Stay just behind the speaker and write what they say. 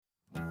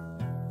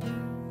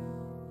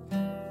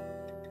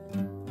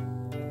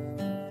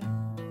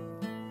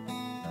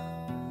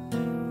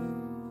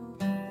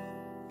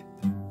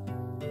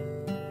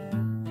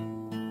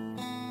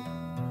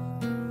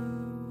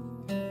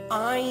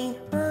I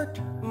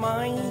hurt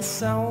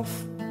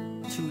myself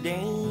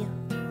today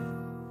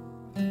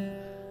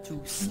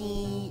to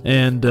see.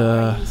 And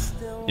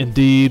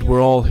indeed,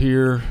 we're all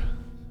here,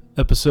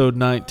 episode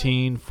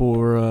 19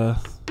 for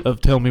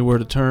of Tell Me Where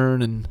to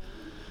Turn, and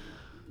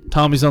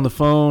Tommy's on the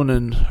phone.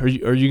 And are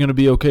you going to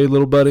be okay,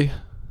 little buddy?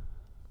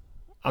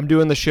 I'm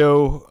doing the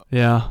show.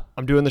 Yeah.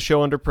 I'm doing the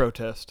show under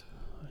protest.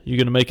 You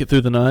going to make it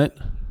through the night?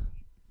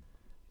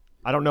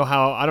 I don't know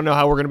how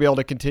we're going to be able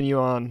to continue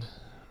on.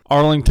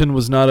 Arlington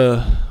was not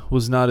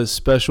as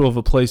special of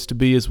a place to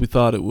be as we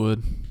thought it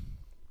would.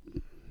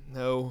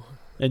 No.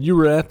 And you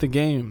were at the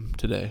game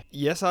today.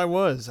 Yes, I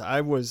was.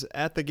 I was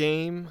at the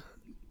game,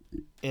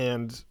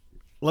 and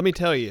let me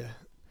tell you,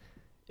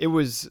 it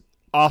was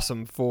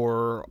awesome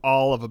for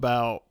all of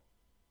about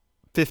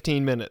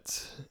 15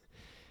 minutes.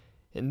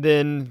 And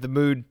then the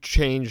mood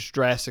changed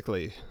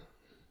drastically.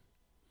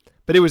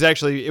 But it was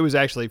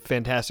actually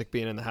fantastic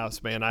being in the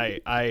house, man.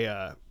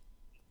 I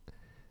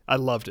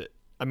loved it.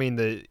 I mean,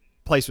 the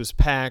place was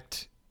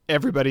packed.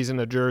 Everybody's in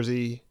a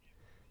jersey.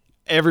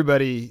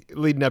 Everybody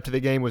leading up to the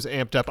game was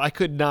amped up.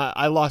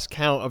 I lost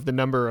count of the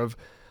number of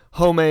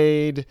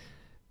homemade,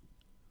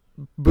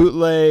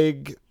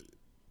 bootleg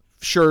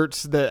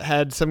shirts that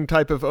had some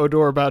type of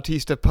Odor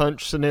Bautista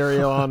punch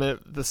scenario on it.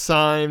 The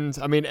signs.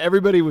 I mean,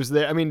 everybody was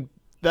there. I mean,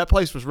 that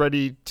place was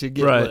ready to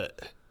get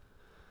lit.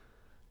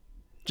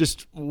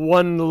 Just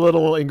one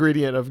little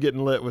ingredient of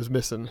getting lit was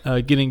missing.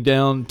 Getting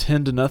down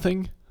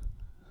 10-0?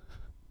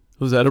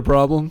 Was that a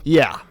problem?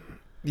 Yeah.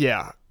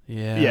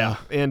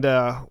 And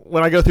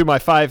when I go through my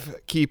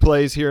 5 key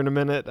plays here in a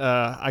minute,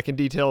 I can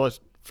detail it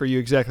for you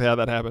exactly how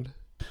that happened.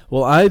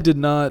 Well, I did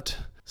not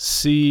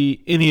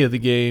see any of the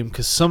game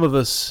because some of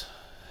us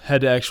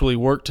had to actually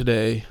work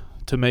today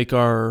to make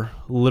our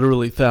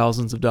literally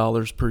thousands of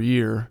dollars per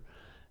year.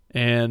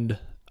 And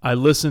I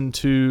listened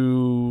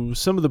to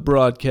some of the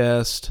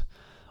broadcast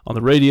on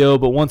the radio,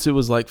 but once it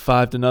was like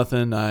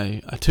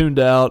 5-0, I tuned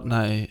out, and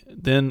I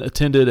then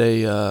attended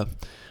a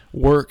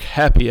work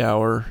happy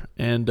hour,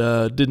 and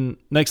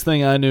next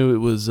thing I knew, it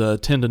was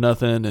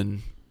 10-0,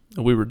 and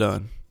we were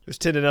done. It was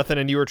 10-0,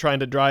 and you were trying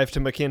to drive to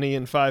McKinney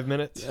in 5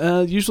 minutes?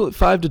 Usually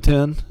 5 to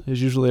 10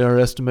 is usually our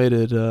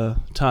estimated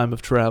time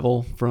of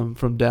travel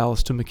from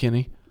Dallas to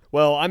McKinney.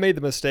 Well, I made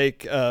the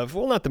mistake of,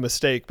 well, not the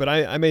mistake, but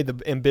I made the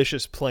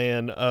ambitious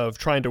plan of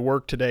trying to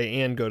work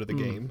today and go to the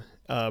game.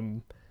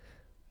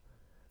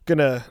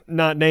 Gonna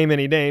not name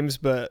any names,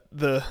 but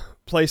the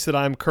place that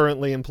I'm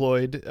currently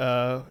employed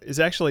is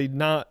actually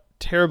not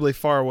terribly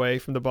far away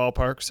from the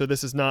ballpark, so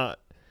this is not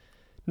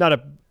a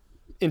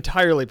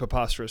entirely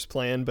preposterous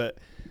plan. But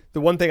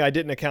the one thing I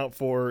didn't account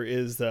for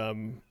is,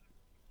 and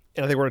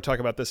I think we're going to talk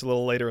about this a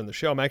little later in the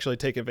show, I'm actually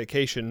taking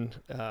vacation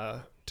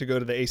to go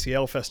to the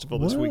ACL Festival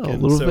this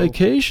weekend. A little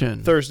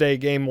vacation. Thursday,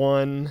 game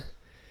 1.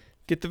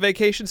 Get the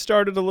vacation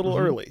started a little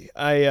early.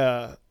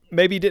 I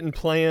maybe didn't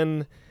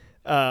plan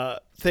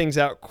things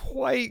out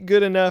quite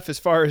good enough as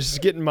far as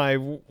getting my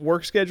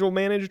work schedule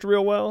managed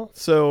real well.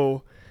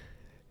 So,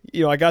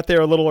 I got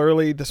there a little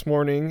early this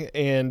morning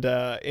and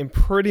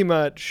pretty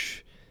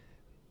much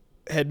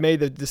had made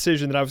the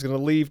decision that I was going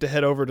to leave to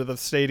head over to the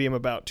stadium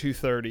about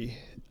 2:30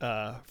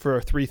 for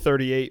a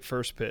 3:38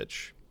 first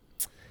pitch.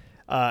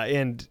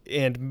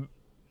 And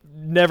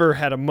never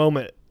had a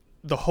moment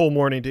the whole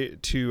morning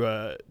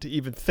to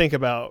even think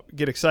about,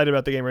 get excited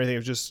about the game or anything. It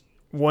was just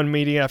one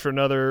meeting after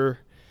another,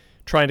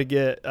 trying to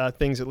get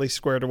things at least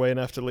squared away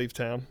enough to leave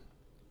town.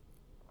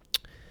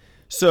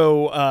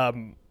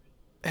 So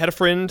had a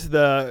friend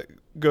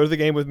go to the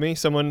game with me,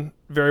 someone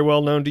very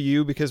well known to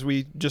you because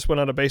we just went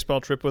on a baseball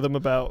trip with him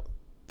about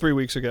 3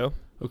 weeks ago.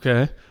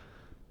 Okay.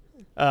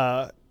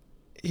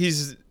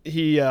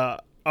 He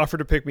offered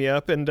to pick me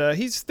up, and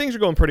things are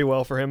going pretty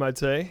well for him, I'd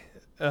say.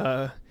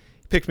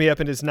 Picked me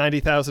up in his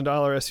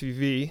 $90,000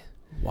 SUV.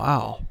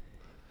 Wow.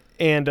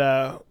 And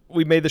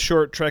we made the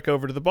short trek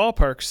over to the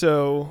ballpark.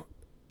 So,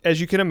 as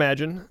you can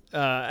imagine,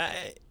 let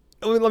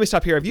me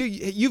stop here.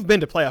 You've been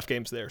to playoff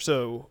games there,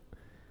 so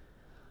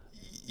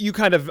you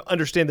kind of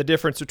understand the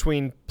difference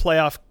between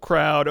playoff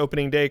crowd,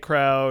 opening day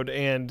crowd,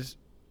 and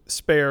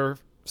spare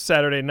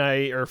Saturday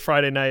night or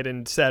Friday night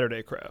and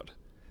Saturday crowd.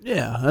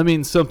 Yeah, I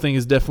mean, something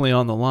is definitely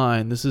on the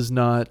line. This is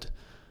not,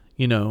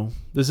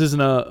 this isn't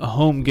a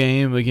home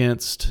game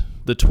against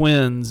the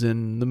Twins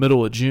in the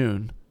middle of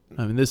June.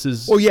 I mean, this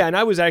is... Well, yeah, and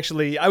I was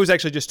actually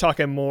just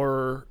talking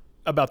more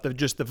about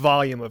just the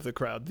volume of the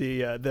crowd,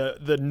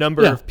 the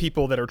number of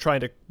people that are trying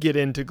to get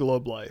into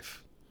Globe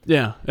Life.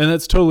 Yeah, and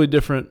that's totally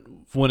different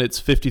when it's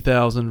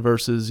 50,000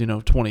 versus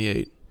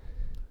 28.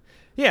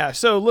 Yeah,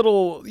 so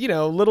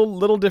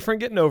little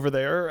different getting over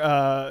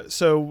there.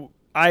 So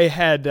I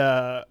had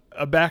a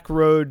back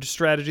road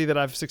strategy that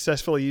I've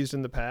successfully used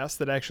in the past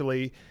that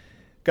actually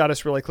got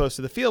us really close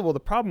to the field. Well, the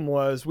problem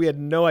was we had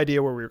no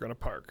idea where we were going to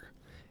park,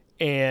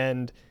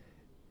 and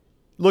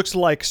looks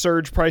like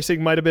surge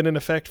pricing might have been in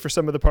effect for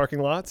some of the parking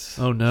lots.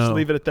 Oh no! Just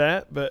leave it at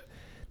that. But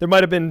there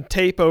might have been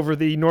tape over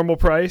the normal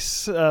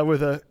price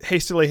with a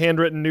hastily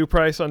handwritten new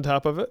price on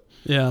top of it.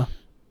 Yeah.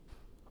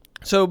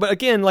 So, but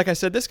again, like I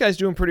said, this guy's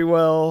doing pretty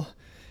well.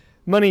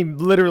 money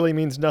literally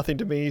means nothing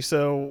to me.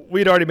 So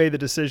we'd already made the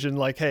decision,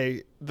 like,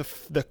 hey,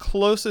 the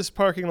closest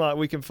parking lot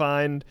we can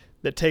find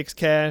that takes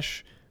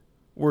cash,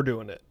 we're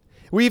doing it.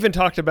 We even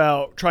talked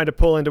about trying to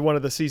pull into one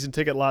of the season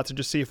ticket lots and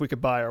just see if we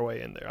could buy our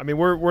way in there. I mean,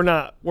 we're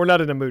not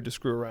in a mood to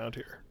screw around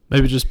here.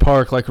 Maybe just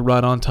park like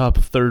right on top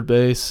of third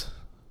base.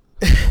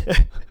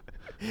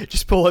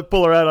 Just pull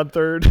her out on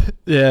third.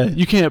 Yeah,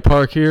 you can't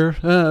park here.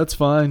 That's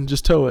fine.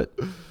 Just tow it.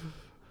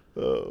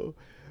 Oh.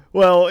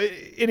 Well,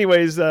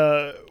 anyways,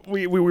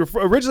 we were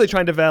originally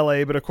trying to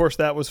valet, but of course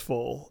that was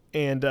full.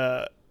 And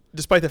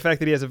despite the fact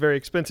that he has a very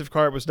expensive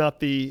car, it was not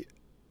the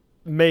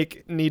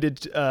make needed,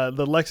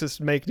 the Lexus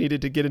make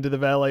needed to get into the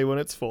valet when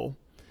it's full.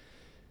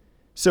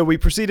 So we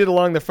proceeded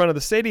along the front of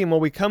the stadium.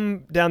 When we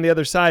come down the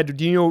other side,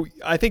 do you know?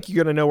 I think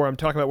you're gonna know where I'm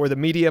talking about, where the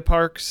media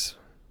parks.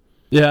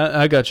 Yeah,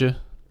 I got you.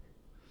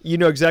 You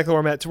know exactly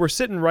where I'm at. So we're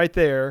sitting right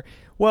there.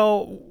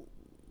 Well,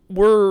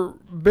 we're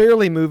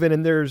barely moving,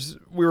 and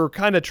we were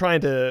kind of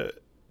trying to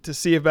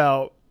see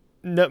about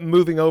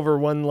moving over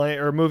one lane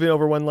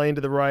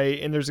to the right,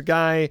 and there's a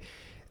guy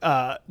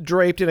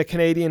draped in a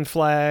Canadian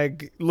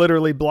flag,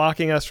 literally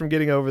blocking us from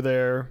getting over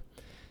there.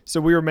 So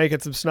we were making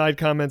some snide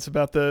comments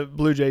about the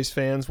Blue Jays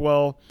fans.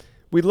 Well,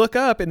 we look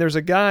up, and there's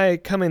a guy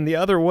coming the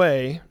other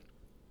way,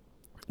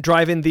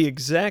 driving the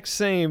exact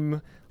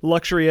same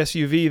luxury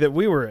SUV that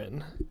we were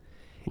in.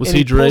 Was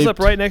he draped? Pulls up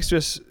right next to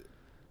us. I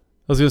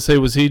was going to say,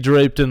 was he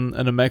draped in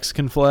a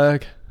Mexican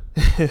flag?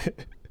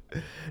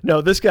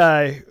 No, this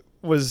guy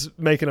was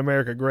making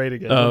America great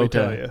again, let me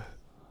tell you.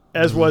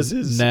 As was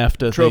his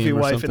NAFTA trophy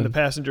wife in the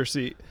passenger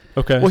seat.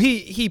 Okay. Well,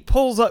 he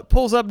pulls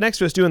up next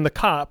to us doing the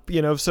cop,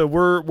 so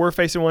we're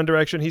facing one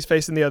direction, he's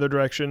facing the other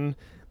direction,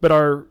 but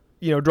our,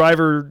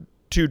 driver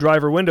to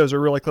driver windows are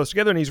really close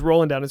together, and he's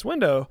rolling down his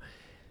window.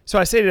 So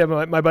I say to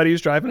him, my buddy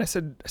who's driving, I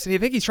said, I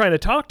think he's trying to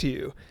talk to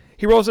you.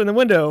 He rolls in the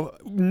window.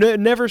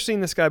 Never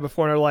seen this guy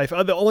before in our life.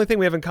 The only thing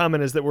we have in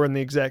common is that we're in the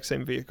exact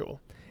same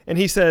vehicle. And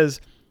he says,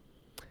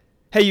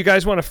 "Hey, you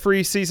guys want a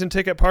free season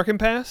ticket parking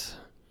pass?"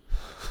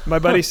 My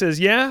buddy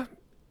says, "Yeah."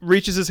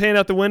 Reaches his hand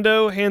out the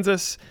window, hands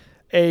us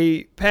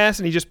a pass,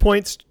 and he just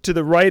points to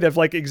the right of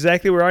like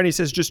exactly where we are, and he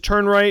says, "Just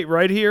turn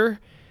right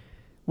here,"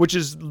 which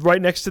is right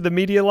next to the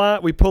media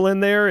lot. We pull in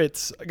there.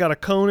 It's got a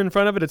cone in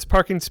front of it. It's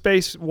parking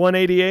space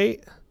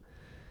 188.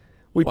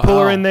 We pull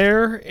her in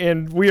there,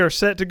 and we are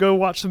set to go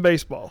watch some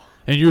baseball.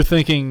 And you're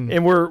thinking...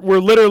 And we're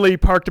literally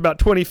parked about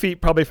 20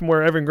 feet probably from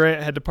where Evan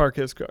Grant had to park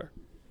his car.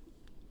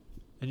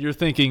 And you're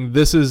thinking,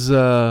 this is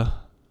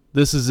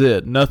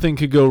it. Nothing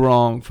could go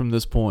wrong from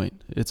this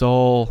point. It's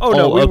all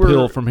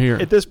uphill from here.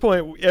 At this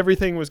point,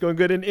 everything was going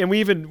good. And we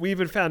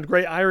even found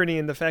great irony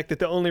in the fact that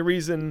the only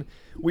reason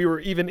we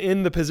were even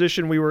in the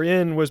position we were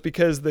in was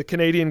because the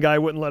Canadian guy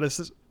wouldn't let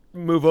us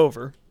move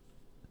over.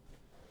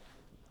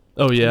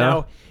 Oh, yeah?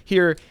 Now,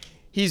 here...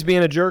 he's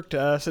being a jerk to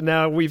us, and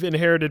now we've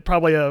inherited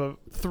probably a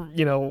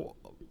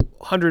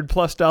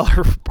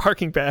 $100+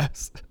 parking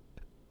pass.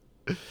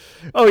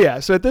 Oh yeah,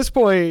 so at this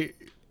point,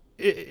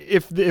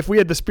 if we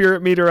had the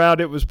spirit meter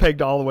out, it was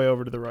pegged all the way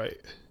over to the right.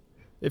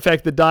 In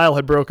fact, the dial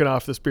had broken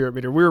off the spirit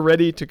meter. We were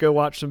ready to go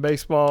watch some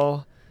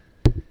baseball.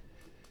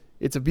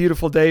 It's a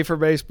beautiful day for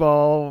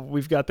baseball.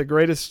 We've got the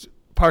greatest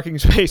parking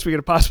space we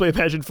could possibly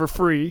imagine for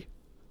free,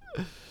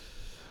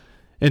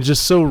 and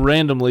just so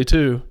randomly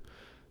too.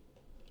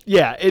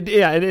 Yeah,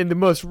 and the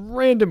most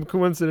random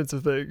coincidence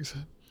of things.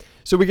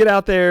 So we get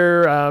out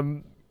there,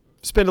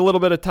 spend a little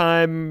bit of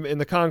time in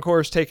the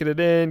concourse, taking it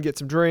in, get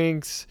some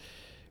drinks,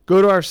 go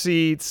to our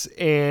seats,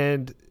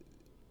 and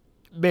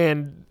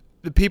man,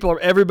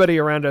 everybody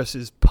around us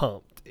is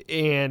pumped.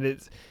 And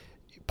it's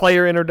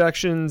player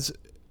introductions,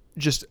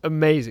 just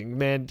amazing,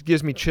 man. It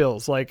gives me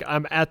chills. Like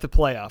I'm at the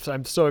playoffs.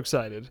 I'm so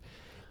excited.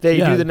 They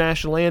do the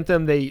national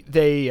anthem. They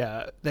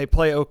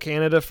play "O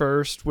Canada"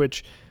 first,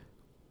 which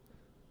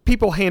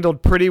people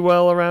handled pretty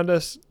well around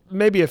us.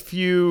 Maybe a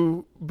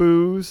few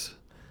boos,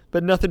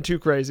 but nothing too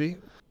crazy.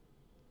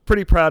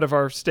 Pretty proud of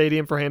our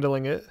stadium for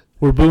handling it.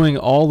 We're booing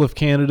all of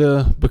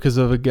Canada because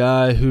of a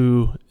guy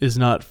who is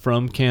not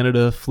from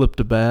Canada flipped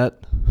a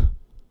bat.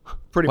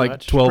 Pretty like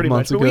much. 12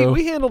 months ago. But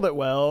we handled it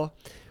well.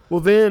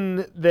 Well,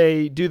 then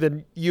they do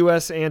the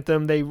U.S.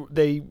 anthem.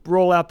 They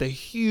roll out the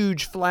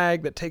huge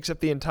flag that takes up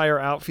the entire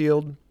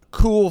outfield.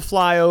 Cool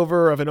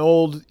flyover of an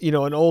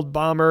old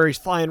bomber. He's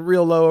flying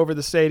real low over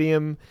the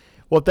stadium.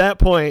 Well, at that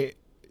point,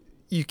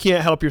 you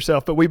can't help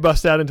yourself, but we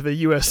bust out into the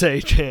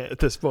USA chant at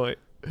this point.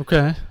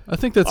 Okay, I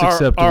think that's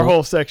acceptable. Our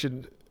whole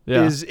section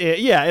is,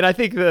 and I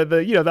think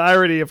the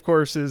irony, of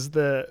course, is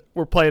that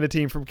we're playing a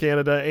team from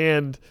Canada,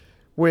 and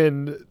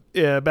when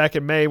back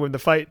in May when the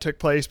fight took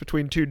place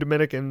between two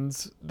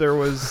Dominicans, there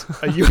was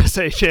a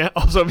USA chant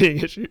also being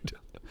issued.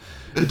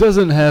 It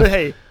doesn't have. But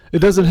hey, it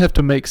doesn't have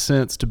to make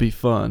sense to be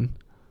fun.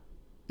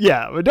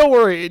 Yeah, but don't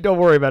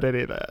worry about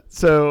any of that.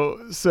 So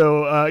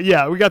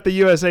we got the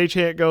USA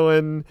chant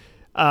going.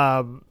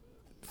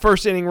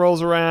 First inning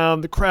rolls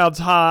around, the crowd's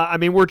hot. I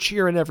mean, we're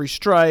cheering every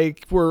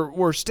strike.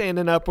 We're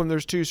standing up when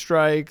there's two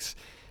strikes.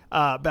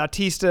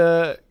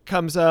 Bautista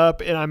comes up,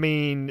 and I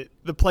mean,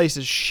 the place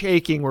is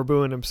shaking. We're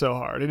booing him so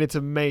hard, and it's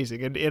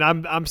amazing. And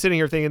I'm sitting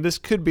here thinking this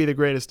could be the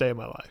greatest day of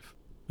my life.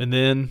 And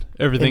then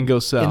everything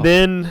goes south.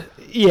 And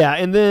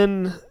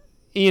then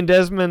Ian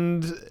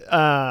Desmond.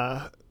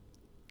 I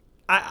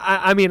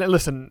mean,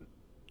 listen,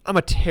 I'm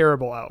a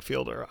terrible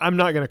outfielder. I'm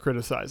not going to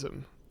criticize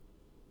him,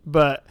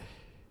 but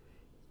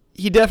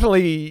he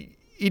definitely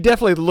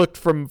looked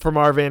from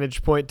our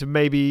vantage point to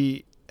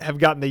maybe have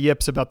gotten the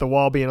yips about the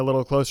wall being a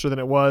little closer than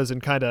it was,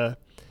 and kind of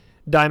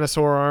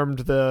dinosaur armed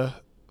the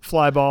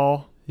fly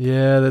ball.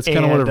 Yeah, that's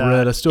kind of what I've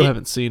read. I still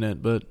haven't seen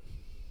it, but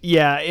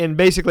yeah, and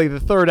basically the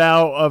third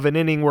out of an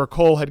inning where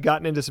Cole had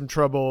gotten into some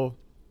trouble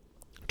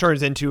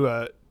turns into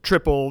a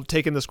triple,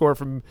 taking the score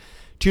from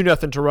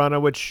 2-0 Toronto,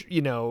 which,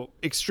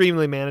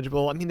 extremely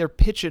manageable. I mean, they're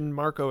pitching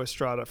Marco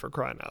Estrada, for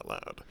crying out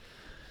loud.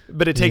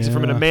 But it takes it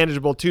from a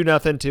manageable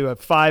 2-0 to a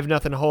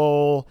 5-0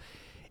 hole,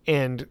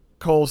 and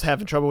Cole's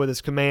having trouble with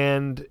his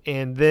command,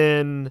 and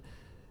then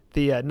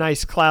the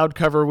nice cloud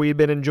cover we've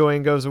been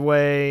enjoying goes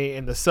away,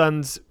 and the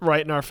sun's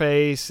right in our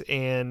face,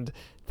 and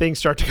things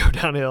start to go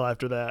downhill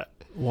after that.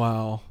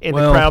 Wow. And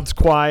the crowd's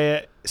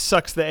quiet,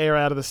 sucks the air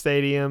out of the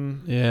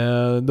stadium.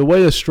 Yeah, the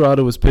way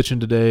Estrada was pitching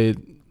today, it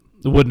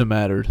wouldn't have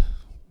mattered.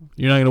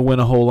 You're not going to win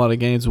a whole lot of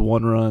games with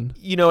one run.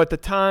 At the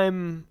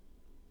time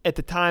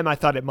I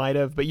thought it might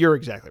have, but you're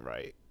exactly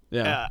right.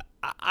 Yeah.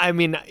 I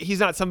mean, he's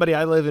not somebody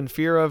I live in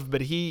fear of,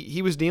 but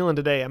he was dealing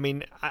today. I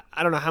mean,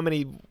 I don't know how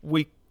many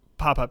weak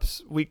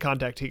pop-ups, weak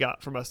contact he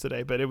got from us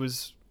today, but it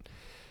was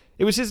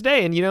his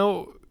day. And,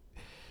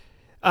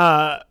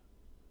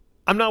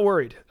 I'm not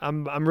worried.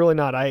 I'm really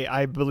not.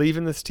 I believe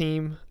in this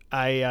team.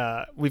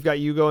 We've got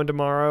you going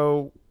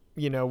tomorrow.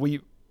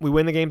 We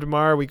win the game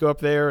tomorrow. We go up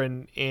there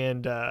and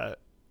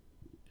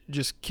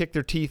just kick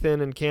their teeth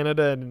in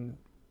Canada, and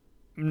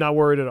I'm not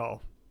worried at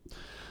all.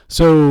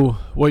 So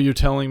what you're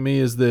telling me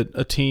is that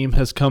a team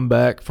has come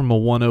back from a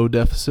 1-0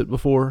 deficit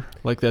before?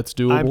 Like, that's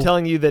doable? I'm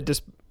telling you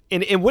that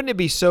and wouldn't it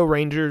be so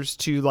Rangers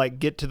to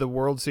get to the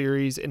World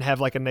Series and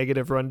have a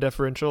negative run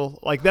differential?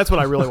 That's what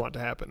I really want to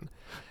happen.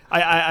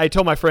 I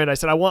told my friend, I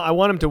said, I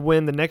want him to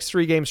win the next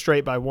 3 games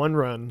straight by 1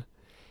 run,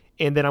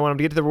 and then I want him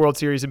to get to the World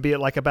Series and be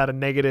at about a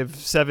negative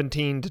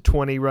 17 to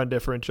 20 run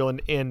differential,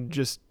 and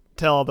just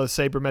tell all those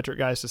sabermetric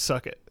guys to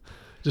suck it.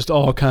 Just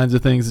all kinds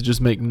of things that just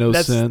make no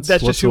sense.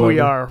 That's just who we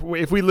are. whatsoever.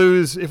 If we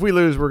lose,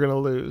 we're going to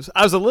lose.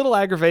 I was a little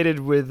aggravated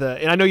with,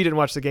 and I know you didn't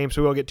watch the game,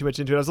 so we won't get too much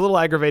into it. I was a little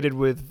aggravated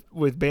with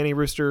Banny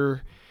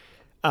Rooster.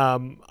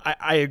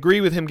 I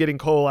agree with him getting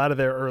Cole out of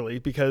there early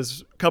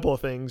because a couple of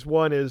things.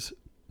 One is,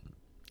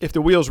 if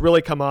the wheels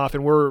really come off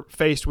and we're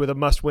faced with a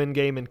must-win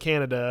game in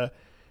Canada,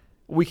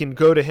 we can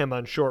go to him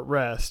on short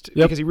rest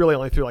because he really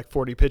only threw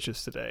 40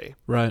 pitches today.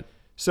 Right.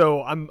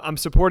 So I'm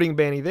supporting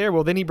Banny there.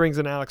 Well, then he brings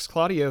in Alex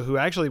Claudio, who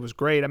actually was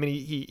great. I mean,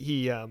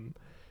 he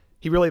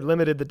really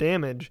limited the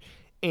damage.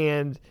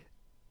 And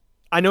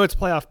I know it's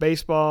playoff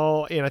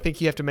baseball, and I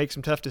think you have to make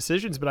some tough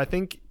decisions. But I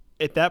think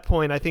at that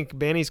point,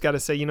 Banny's got to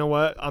say, you know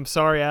what, I'm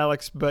sorry,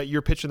 Alex, but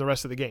you're pitching the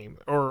rest of the game,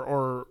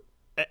 or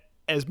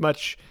as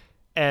much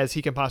as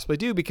he can possibly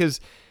do, because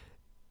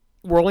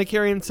we're only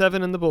carrying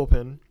 7 in the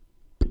bullpen,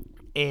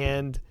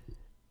 and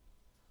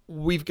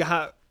we've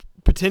got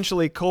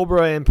potentially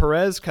Cobra and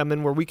Perez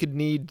coming where we could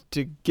need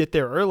to get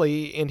there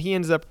early, and he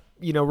ends up,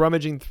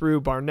 rummaging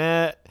through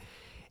Barnett,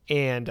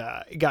 and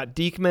got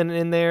Diekman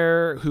in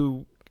there,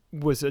 who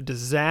was a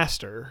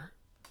disaster.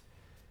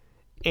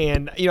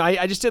 And,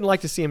 I just didn't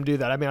like to see him do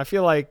that. I mean, I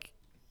feel like,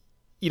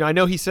 I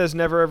know he says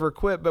never ever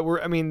quit, but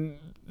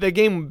the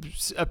game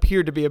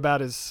appeared to be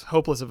about as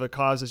hopeless of a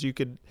cause as you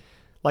could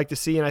like to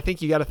see, and I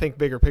think you got to think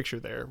bigger picture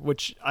there,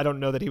 which I don't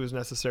know that he was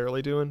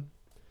necessarily doing.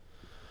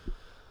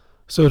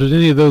 So did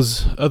any of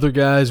those other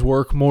guys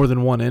work more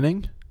than 1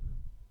 inning?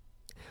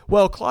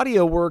 Well,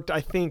 Claudio worked,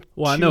 I think,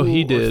 2 I know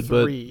he did,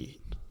 or 3.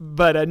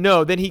 But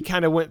no, then he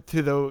kind of went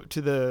to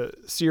the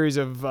series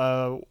of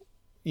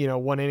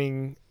 1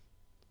 inning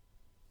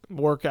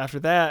work after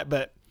that.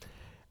 But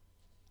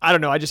I don't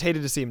know. I just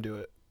hated to see him do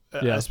it,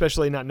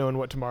 especially not knowing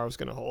what tomorrow's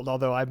going to hold.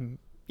 Although I'm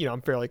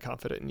fairly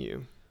confident in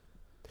you.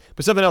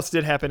 But something else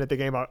did happen at the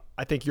game.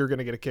 I think you're going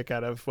to get a kick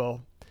out of.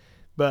 Well,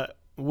 but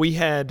we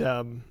had.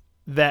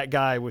 That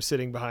guy was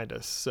sitting behind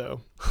us.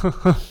 So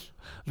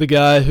the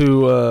guy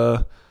who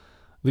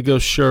that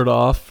goes shirt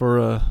off for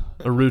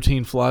a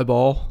routine fly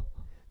ball?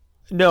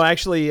 No,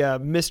 actually,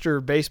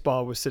 Mr.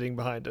 Baseball was sitting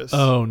behind us.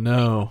 Oh,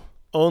 no.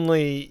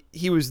 Only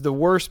he was the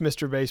worst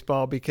Mr.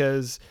 Baseball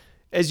because,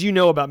 as you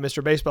know about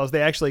Mr. Baseballs,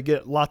 they actually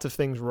get lots of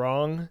things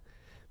wrong.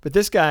 But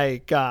this guy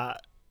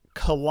got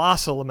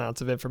colossal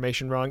amounts of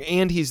information wrong,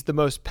 and he's the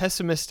most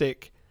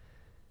pessimistic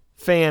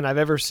fan I've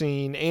ever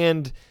seen,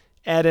 and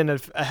add in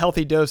a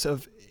healthy dose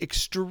of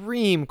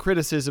extreme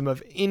criticism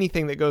of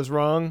anything that goes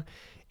wrong,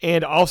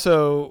 and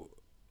also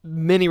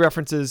many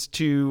references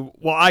to,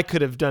 well, I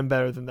could have done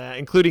better than that,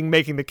 including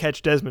making the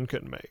catch Desmond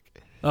couldn't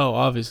make. Oh,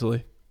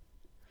 obviously.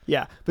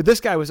 Yeah, but this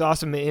guy was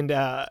awesome, and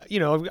I'll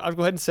go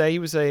ahead and say he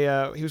was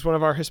one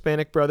of our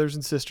Hispanic brothers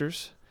and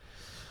sisters.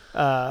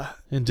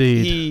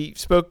 Indeed. He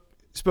spoke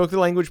the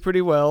language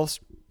pretty well,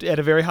 at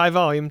a very high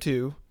volume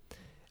too.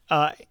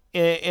 And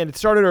it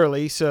started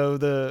early, so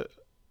the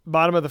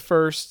bottom of the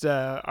first,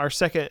 our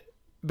second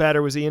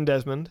batter was Ian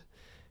Desmond,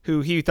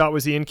 who he thought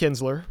was Ian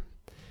Kinsler,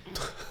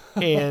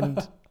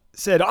 and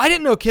said, I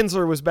didn't know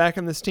Kinsler was back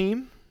on this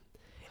team.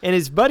 And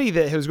his buddy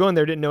that was going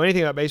there didn't know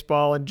anything about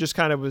baseball and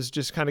was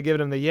giving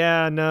him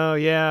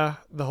the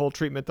whole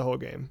treatment the whole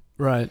game.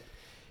 Right.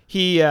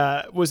 He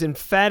was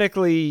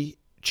emphatically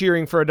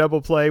cheering for a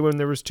double play when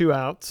there was 2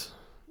 outs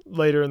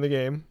later in the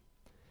game.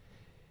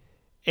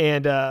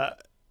 And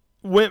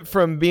went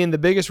from being the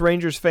biggest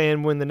Rangers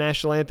fan when the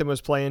national anthem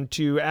was playing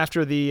to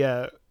after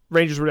the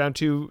Rangers were down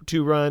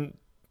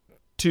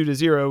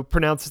 2-0,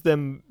 pronounced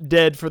them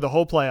dead for the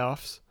whole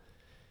playoffs.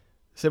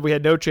 Said we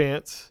had no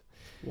chance.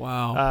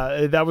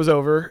 Wow. That was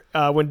over.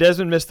 When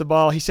Desmond missed the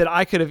ball, he said,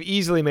 I could have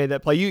easily made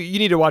that play. You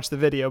need to watch the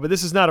video, but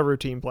this is not a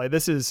routine play.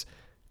 This is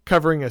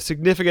covering a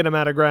significant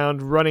amount of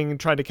ground, running and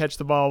trying to catch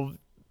the ball,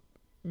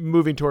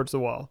 moving towards the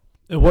wall.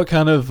 And what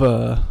kind of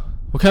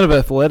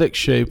athletic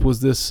shape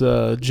was this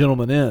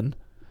gentleman in?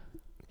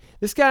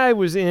 This guy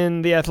was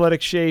in the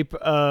athletic shape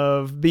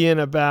of being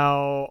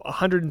about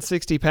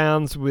 160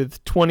 pounds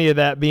with 20 of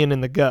that being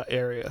in the gut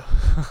area.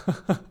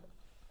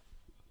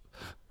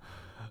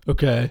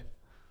 Okay.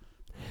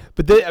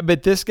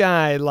 But this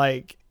guy,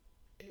 like,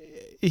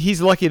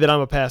 he's lucky that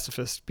I'm a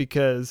pacifist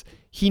because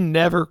he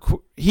never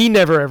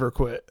ever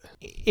quit.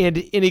 And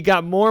he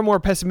got more and more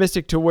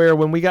pessimistic to where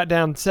when we got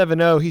down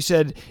 7-0, he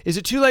said, is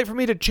it too late for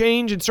me to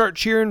change and start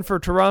cheering for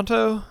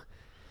Toronto?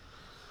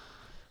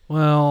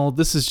 Well,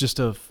 this is just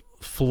a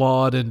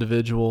flawed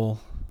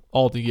individual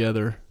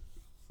altogether.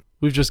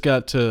 We've just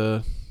got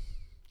to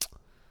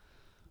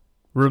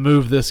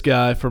remove this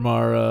guy from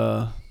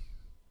our,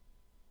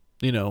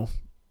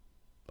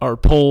 our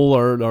poll,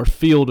 our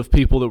field of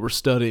people that we're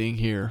studying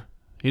here.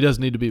 He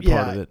doesn't need to be a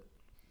part of it.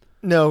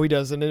 No, he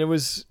doesn't. And it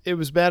was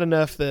bad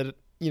enough that,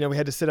 we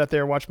had to sit out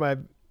there and watch my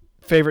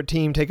favorite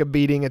team take a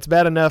beating. It's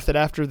bad enough that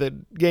after the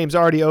game's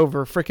already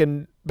over,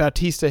 frickin'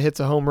 Bautista hits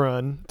a home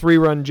run,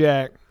 3-run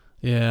jack.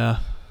 Yeah.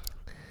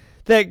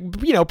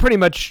 That, pretty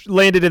much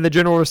landed in the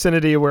general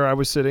vicinity of where I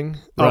was sitting.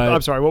 Right. Oh,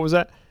 I'm sorry, what was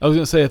that? I was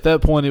going to say, at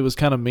that point, it was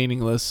kind of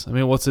meaningless. I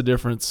mean, what's the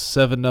difference?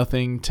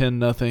 7-0,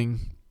 10-0.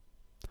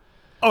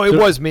 Oh, it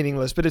was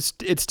meaningless, but it's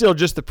still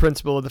just the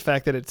principle of the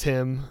fact that it's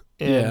him.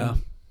 And yeah.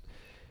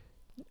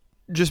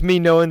 Just me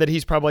knowing that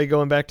he's probably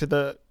going back to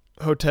the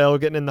hotel,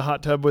 getting in the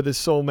hot tub with his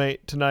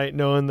soulmate tonight,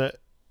 knowing that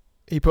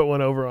he put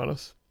one over on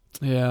us.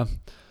 Yeah.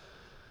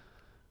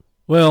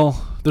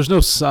 Well, there's no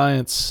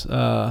science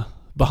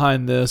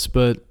behind this,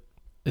 but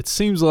it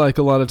seems like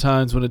a lot of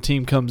times when a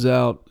team comes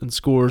out and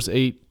scores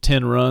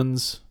 8-10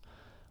 runs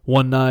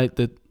one night,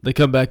 that they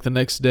come back the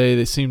next day,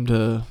 they seem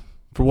to,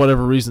 for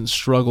whatever reason,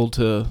 struggle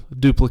to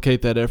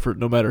duplicate that effort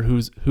no matter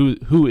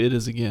who it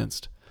is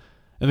against.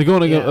 And they're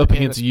going up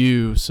against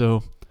you,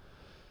 so.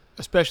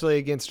 Especially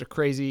against a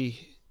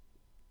crazy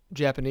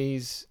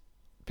Japanese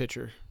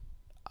pitcher.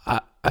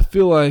 I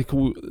feel like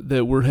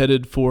that we're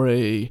headed for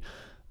a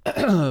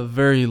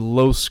very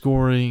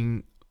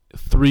low-scoring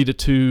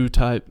 3-2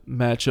 type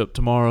matchup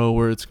tomorrow,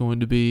 where it's going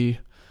to be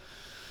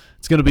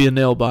a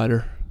nail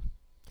biter.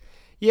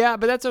 Yeah,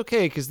 but that's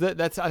okay because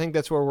I think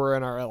that's where we're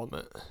in our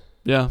element.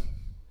 Yeah,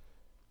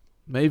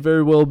 may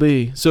very well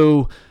be.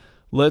 So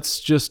let's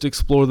just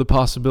explore the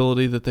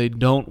possibility that they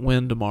don't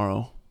win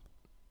tomorrow.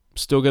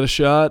 Still got a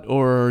shot,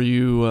 or are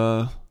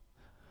you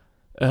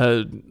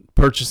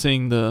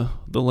purchasing the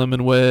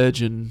lemon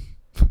wedge and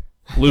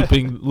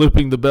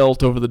looping the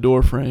belt over the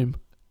door frame?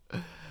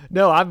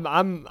 No,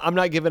 I'm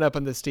not giving up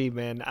on this team,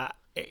 man.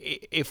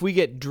 If we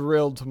get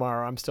drilled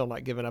tomorrow, I'm still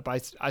not giving up. I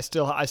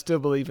still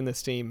believe in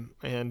this team,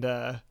 and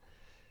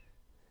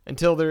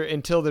until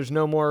there's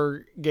no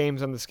more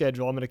games on the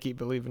schedule, I'm going to keep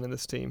believing in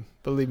this team.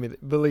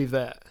 Believe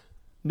that.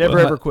 Never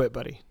ever quit,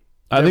 buddy.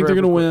 I think they're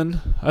going to win.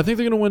 I think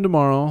they're going to win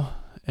tomorrow,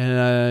 and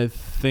I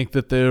think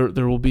that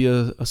there will be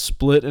a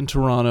split in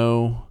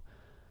Toronto,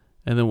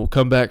 and then we'll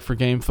come back for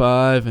Game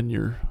 5, and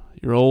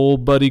your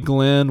old buddy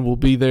Glenn will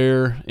be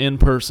there in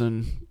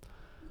person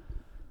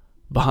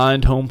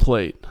behind home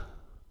plate.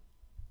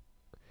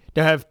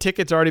 Now, have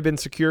tickets already been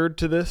secured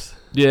to this?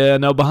 Yeah,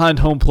 now behind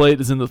home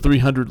plate is in the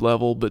 300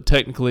 level, but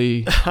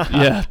technically,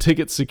 yeah,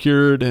 tickets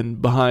secured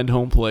and behind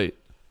home plate.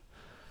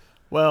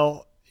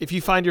 Well, if you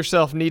find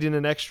yourself needing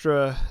an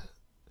extra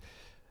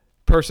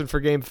person for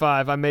Game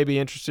 5, I may be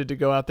interested to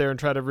go out there and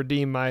try to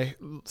redeem my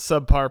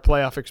subpar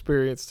playoff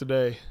experience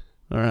today.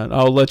 All right,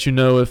 I'll let you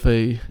know if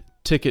a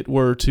ticket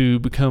were to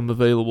become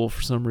available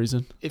for some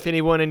reason. If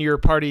anyone in your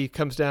party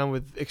comes down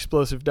with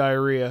explosive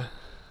diarrhea.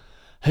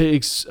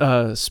 Hey,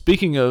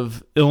 speaking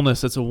of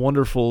illness, that's a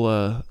wonderful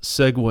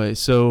segue.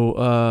 So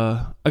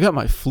I got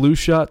my flu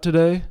shot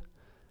today.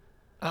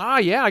 Ah,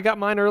 yeah, I got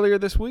mine earlier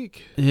this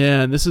week.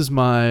 Yeah, and this is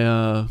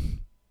my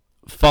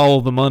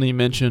follow the money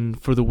mention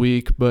for the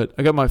week. But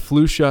I got my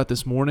flu shot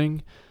this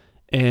morning,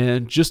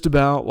 and just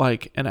about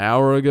like an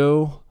hour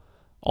ago,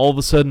 all of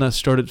a sudden I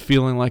started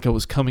feeling like I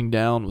was coming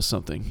down with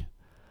something.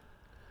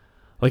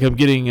 Like I'm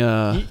getting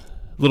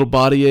little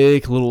body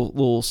ache,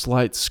 little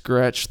slight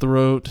scratch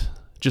throat,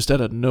 just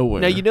out of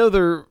nowhere. Now, you know,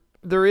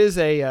 there is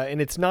a,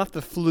 and it's not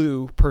the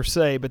flu per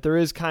se, but there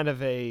is kind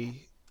of a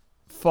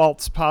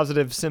false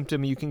positive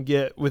symptom you can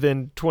get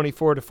within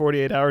 24 to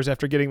 48 hours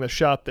after getting the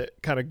shot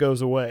that kind of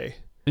goes away.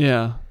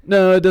 Yeah.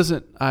 No, it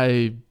doesn't.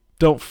 I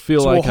don't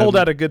feel So like we'll hold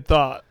out a good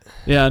thought.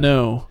 Yeah, I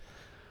know.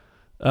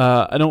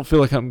 I don't feel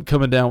like I'm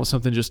coming down with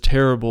something just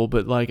terrible,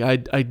 but like I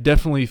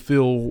definitely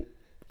feel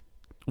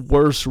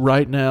worse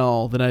right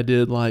now than I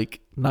did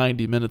like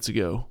 90 minutes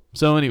ago.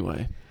 So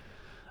anyway,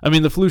 I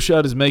mean, the flu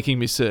shot is making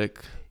me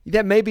sick.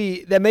 That may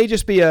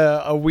just be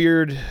a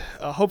weird.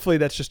 Hopefully,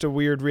 that's just a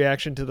weird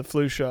reaction to the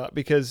flu shot,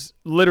 because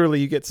literally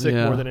you get sick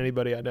more than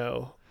anybody I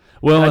know.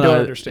 Well, I don't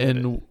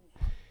understand it.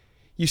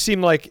 You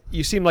seem like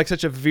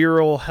such a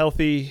virile,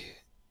 healthy,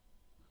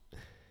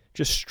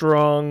 just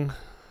strong,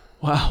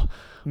 wow,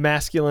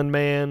 masculine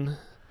man.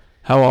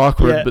 How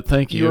awkward, Yet but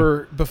thank you.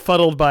 You're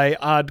befuddled by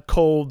odd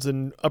colds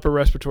and upper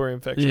respiratory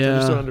infections. Yeah. I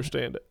just don't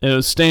understand it. And I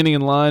was standing in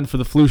line for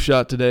the flu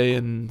shot today,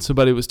 and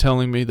somebody was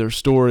telling me their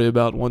story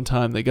about one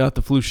time they got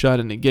the flu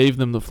shot and it gave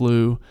them the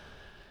flu.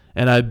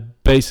 And I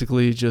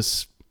basically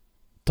just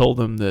told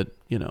them that,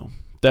 you know,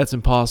 that's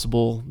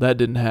impossible. That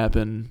didn't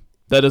happen.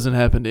 That doesn't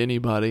happen to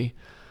anybody.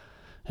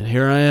 And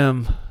here I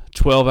am,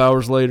 12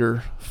 hours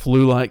later,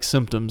 flu-like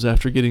symptoms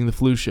after getting the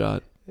flu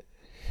shot.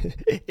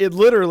 It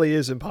literally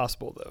is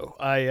impossible, though.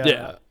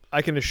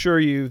 I can assure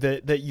you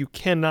that you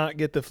cannot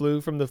get the flu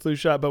from the flu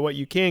shot, but what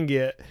you can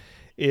get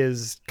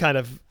is kind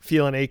of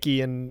feeling achy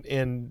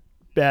and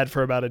bad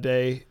for about a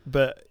day,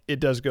 but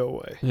it does go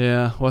away.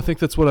 Yeah, well, I think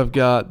that's what I've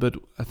got, but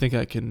I think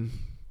I can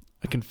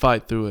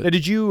fight through it. Now,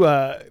 did you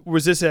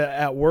was this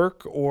at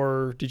work,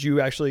 or did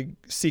you actually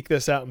seek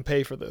this out and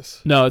pay for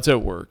this? No, it's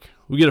at work.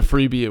 We get a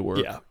freebie at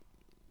work.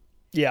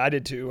 Yeah, I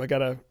did too. I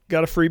got a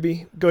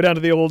freebie. Go down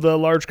to the old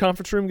large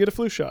conference room, get a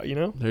flu shot. You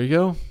know. There you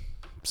go.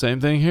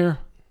 Same thing here.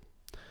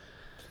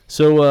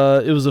 So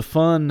it was a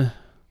fun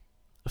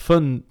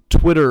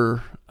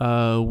Twitter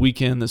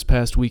weekend this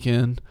past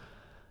weekend.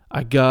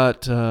 I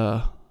got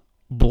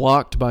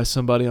blocked by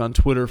somebody on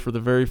Twitter for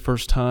the very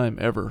first time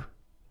ever.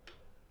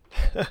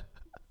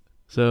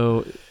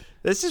 So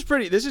this is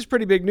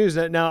pretty big news.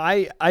 Now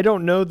I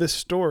don't know this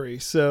story.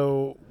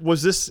 So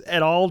was this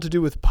at all to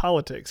do with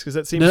politics? Because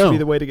that seems to be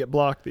the way to get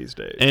blocked these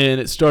days. And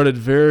it started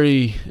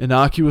very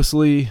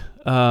innocuously.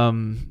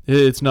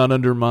 It's not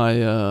under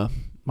my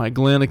my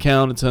Glenn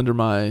account. It's under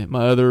my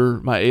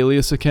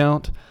alias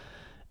account.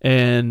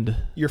 And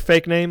your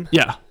fake name?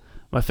 Yeah,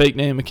 my fake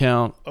name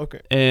account.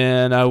 Okay.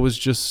 And I was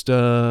just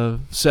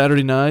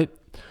Saturday night.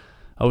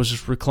 I was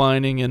just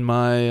reclining in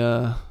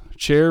my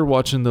chair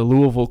watching the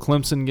Louisville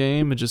Clemson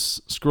game and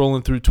just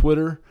scrolling through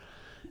Twitter,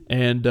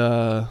 and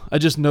I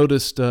just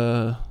noticed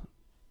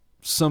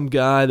some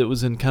guy that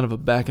was in kind of a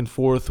back and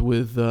forth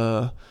with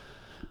the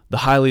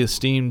highly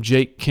esteemed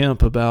Jake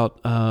Kemp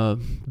about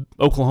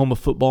Oklahoma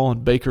football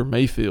and Baker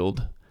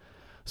Mayfield.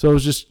 So I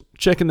was just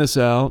checking this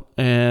out,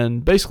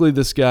 and basically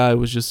this guy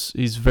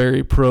he's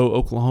very pro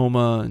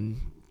Oklahoma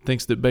and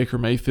thinks that Baker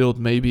Mayfield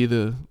may be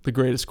the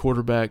greatest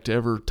quarterback to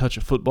ever touch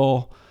a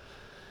football.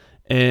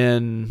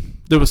 And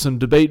there was some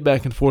debate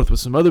back and forth with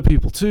some other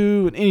people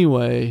too. And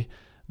anyway,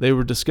 they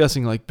were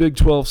discussing like Big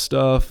 12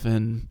 stuff.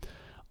 And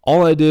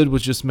all I did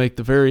was just make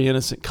the very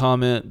innocent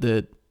comment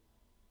that,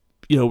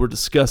 you know, we're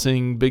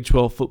discussing Big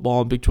 12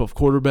 football and Big 12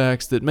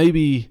 quarterbacks, that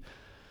maybe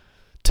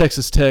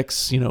Texas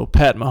Tech's, you know,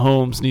 Pat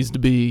Mahomes needs to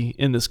be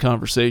in this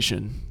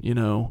conversation, you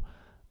know.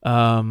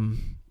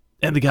 And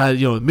the guy,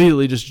 you know,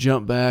 immediately just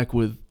jumped back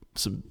with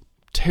some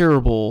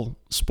terrible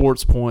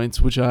sports points,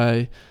 which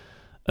I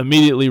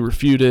immediately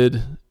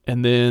refuted,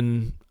 and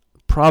then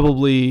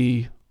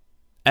probably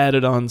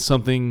added on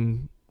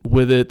something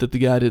with it that the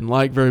guy didn't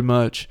like very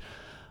much.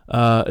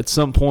 At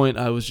some point,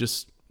 I was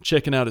just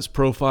checking out his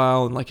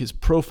profile, and like his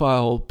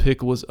profile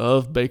pic was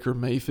of Baker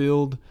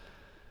Mayfield.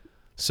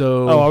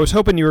 So, I was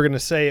hoping you were going to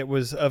say it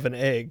was of an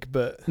egg,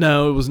 but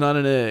no, it was not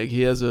an egg.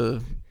 He has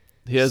a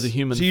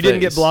human face. So you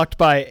didn't get blocked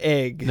by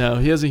egg. No,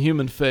 he has a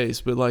human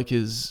face, but like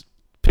his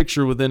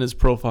picture within his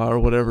profile or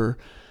whatever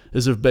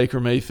is of Baker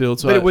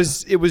Mayfield. So but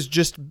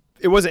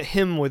it wasn't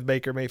him with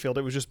Baker Mayfield.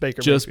 It was just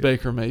Baker Mayfield. Just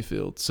Baker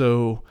Mayfield.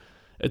 So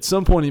at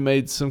some point he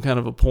made some kind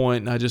of a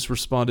point, and I just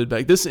responded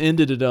back. This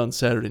ended it on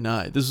Saturday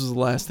night. This was the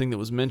last thing that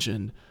was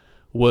mentioned.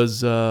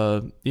 Was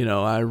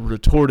I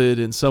retorted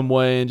in some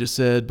way and just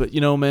said, but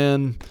you know,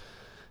 man,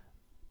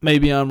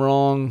 maybe I'm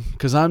wrong,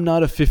 because I'm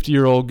not a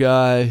 50-year-old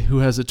guy who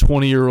has a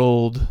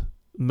 20-year-old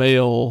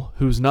male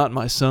who's not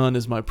my son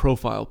as my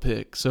profile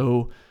pic.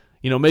 So,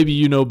 you know, maybe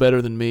you know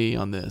better than me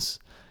on this.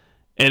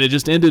 And it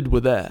just ended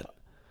with that.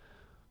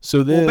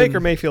 So then, Baker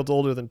Mayfield's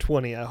older than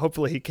 20.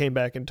 Hopefully he came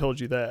back and told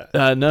you that.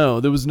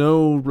 No, there was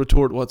no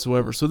retort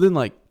whatsoever. So then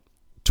like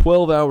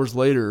 12 hours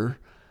later,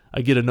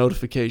 I get a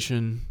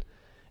notification.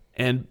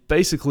 And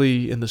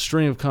basically in the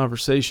string of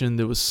conversation,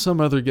 there was some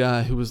other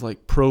guy who was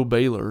like pro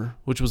Baylor,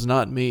 which was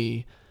not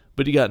me,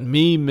 but he got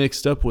me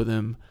mixed up with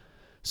him.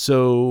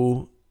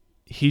 So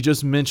he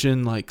just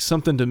mentioned like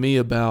something to me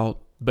about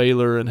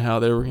Baylor and how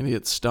they were going to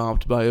get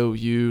stomped by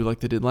OU like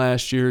they did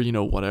last year,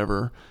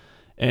 whatever.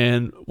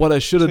 And what I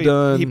should have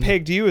done... He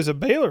pegged you as a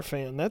Baylor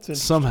fan. That's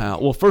interesting. Somehow.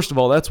 Well, first of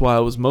all, that's why I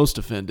was most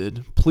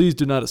offended. Please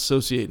do not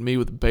associate me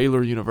with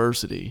Baylor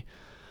University.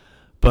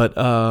 But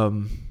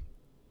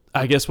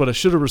I guess what I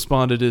should have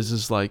responded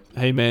is like,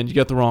 hey, man, you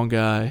got the wrong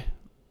guy.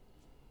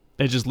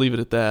 And just leave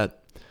it at that.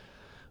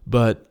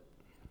 But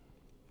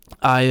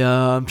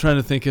I'm trying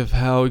to think of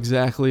how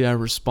exactly I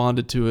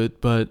responded to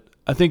it. But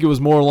I think it was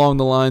more along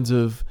the lines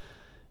of,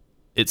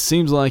 it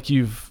seems like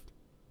you've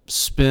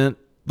spent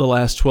the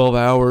last 12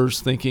 hours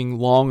thinking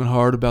long and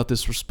hard about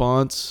this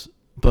response,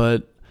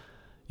 but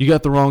you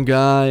got the wrong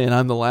guy, and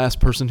I'm the last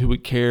person who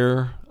would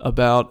care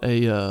about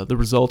the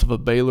result of a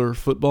Baylor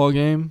football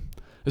game,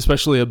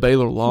 especially a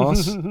Baylor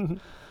loss. To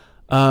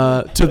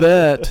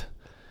that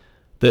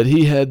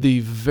he had the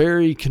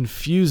very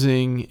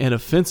confusing and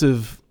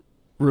offensive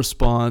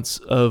response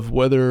of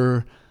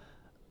whether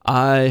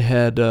I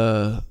had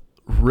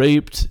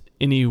raped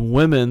any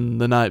women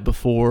the night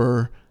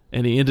before,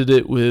 and he ended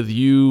it with,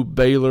 you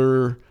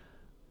Baylor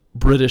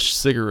British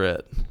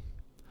cigarette.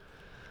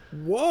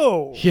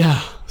 Whoa. Yeah.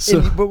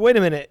 So, but wait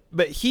a minute.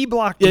 But he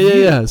blocked you.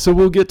 Yeah. So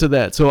we'll get to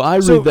that. So I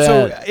read that.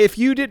 So if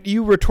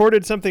you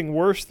retorted something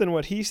worse than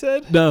what he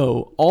said?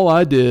 No. All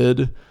I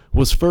did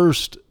was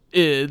first,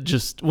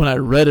 when I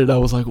read it, I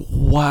was like,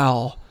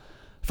 wow.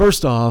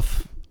 First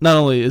off, not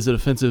only is it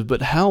offensive,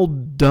 but how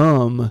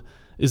dumb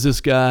is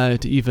this guy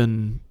to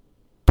even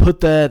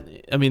put that?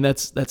 I mean,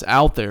 that's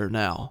out there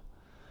now.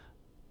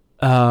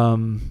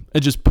 And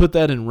just put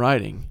that in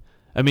writing.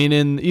 I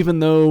mean, even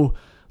though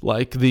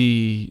like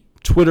the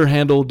Twitter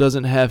handle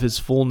doesn't have his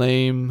full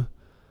name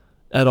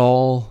at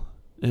all,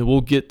 and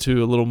we'll get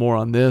to a little more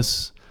on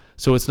this,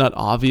 so it's not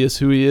obvious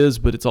who he is,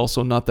 but it's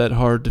also not that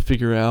hard to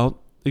figure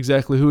out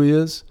exactly who he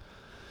is.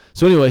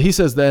 So anyway, he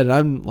says that, and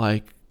I'm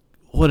like,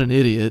 what an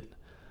idiot.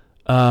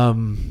 But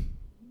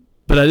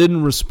I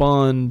didn't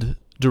respond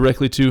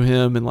directly to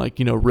him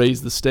and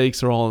raise the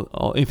stakes or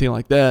anything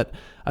like that.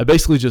 I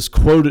basically just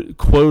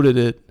quoted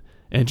it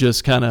and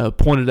just kind of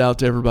pointed out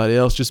to everybody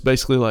else, just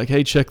basically like,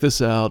 hey, check this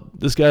out.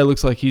 This guy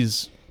looks like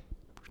he's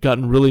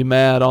gotten really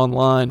mad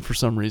online for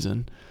some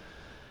reason.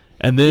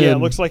 And then it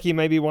looks like he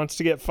maybe wants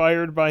to get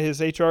fired by his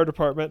HR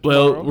department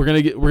tomorrow. Well, we're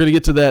gonna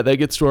get to that. That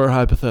gets to our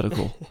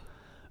hypothetical.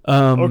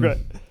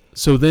 Okay.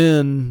 So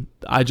then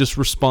I just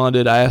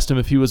responded. I asked him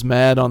if he was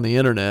mad on the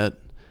internet,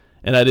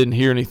 and I didn't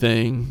hear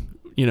anything.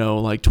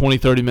 20,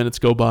 30 minutes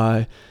go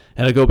by,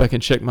 and I go back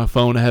and check my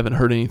phone. I haven't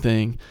heard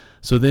anything.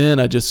 So then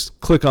I just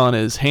click on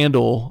his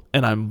handle,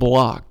 and I'm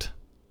blocked.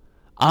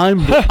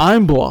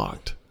 I'm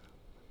blocked.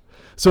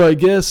 So I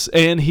guess,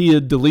 and he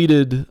had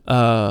deleted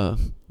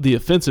the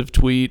offensive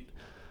tweet,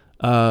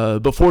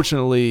 but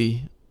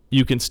fortunately,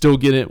 you can still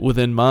get it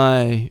within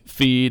my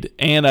feed,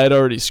 and I'd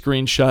already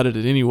screenshotted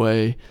it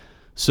anyway.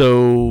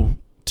 So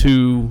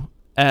to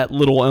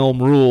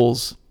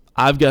 @LittleElmRules,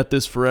 I've got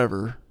this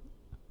forever.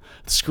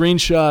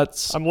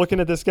 Screenshots. I'm looking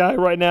at this guy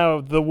right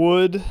now, The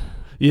Wood.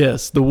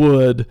 Yes, The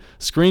Wood.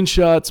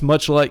 Screenshots,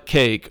 much like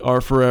cake, are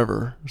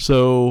forever.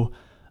 So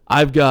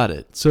I've got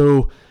it.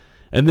 So,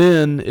 and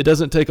then it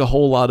doesn't take a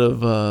whole lot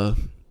of,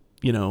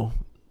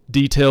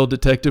 detailed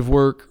detective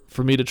work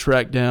for me to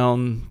track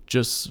down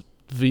just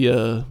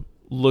via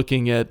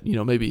looking at,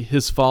 maybe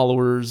his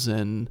followers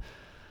and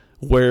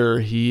where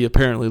he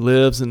apparently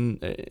lives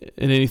and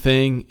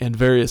anything, and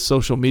various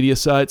social media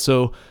sites.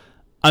 So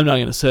I'm not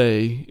going to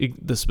say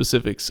the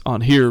specifics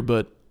on here,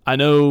 but I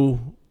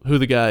know who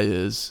the guy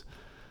is,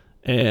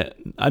 and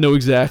I know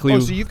exactly. Oh,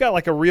 so you've got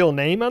like a real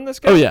name on this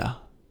guy? Oh yeah,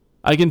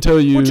 I can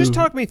tell you. Well, just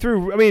talk me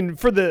through. I mean,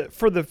 for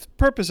the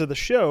purpose of the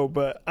show,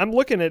 but I'm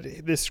looking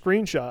at this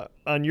screenshot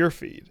on your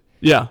feed.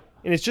 Yeah,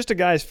 and it's just a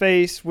guy's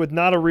face with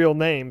not a real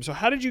name. So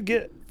how did you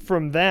get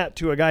from that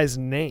to a guy's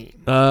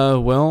name?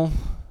 Well,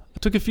 I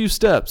took a few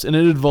steps, and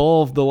it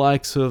involved the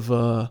likes of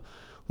a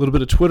little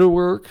bit of Twitter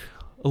work,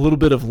 a little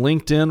bit of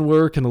LinkedIn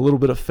work, and a little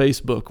bit of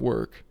Facebook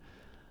work.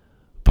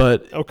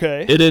 But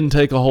okay, it didn't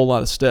take a whole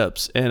lot of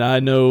steps. And I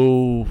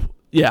know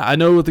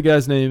what the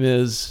guy's name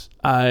is.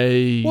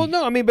 Well,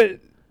 no, I mean,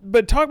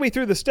 but talk me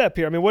through the step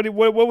here. I mean,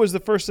 what was the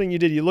first thing you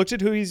did? You looked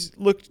at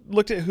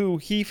looked at who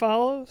he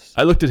follows?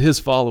 I looked at his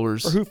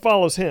followers. Or who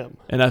follows him.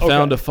 And I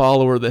found a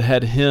follower that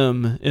had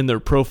him in their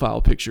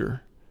profile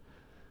picture.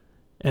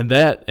 And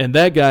that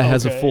guy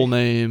has a full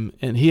name,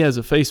 and he has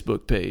a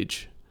Facebook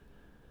page.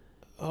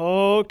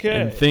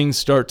 Okay. And things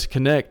start to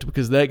connect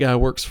because that guy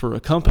works for a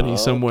company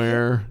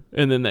somewhere,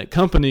 and then that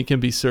company can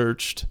be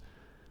searched,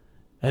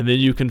 and then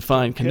you can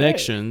find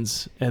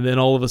connections, and then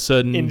all of a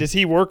sudden. And does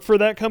he work for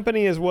that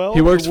company as well?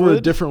 He works for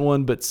a different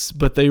one, but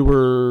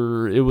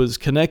it was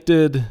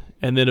connected,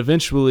 and then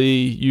eventually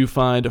you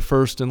find a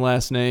first and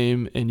last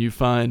name, and you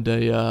find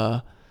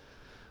a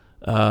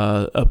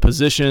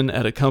position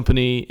at a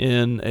company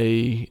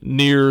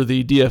near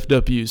the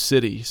DFW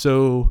city.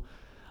 So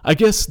I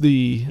guess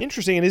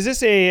interesting. And is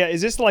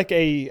this like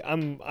I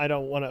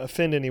don't want to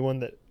offend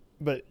anyone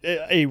but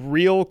a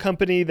real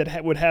company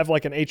that would have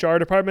like an HR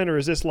department, or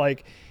is this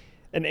like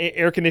an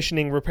air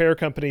conditioning repair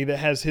company that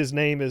has his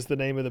name as the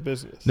name of the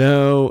business.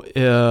 No,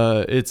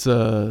 it's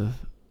the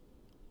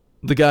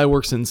guy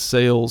works in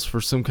sales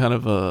for some kind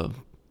of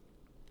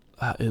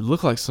it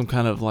looked like some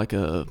kind of like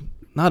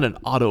not an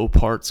auto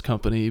parts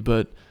company,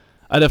 but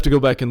I'd have to go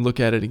back and look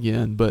at it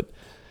again, but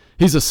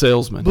he's a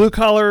salesman. Blue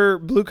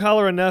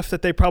collar enough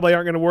that they probably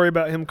aren't going to worry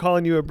about him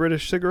calling you a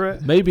British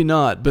cigarette? Maybe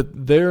not,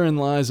 but therein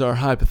lies our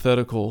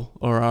hypothetical,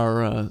 or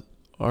our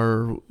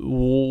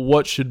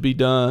what should be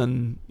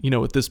done,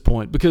 at this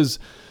point. Because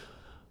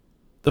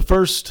the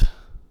first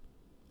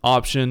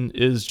option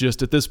is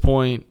just at this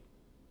point,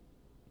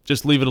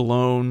 just leave it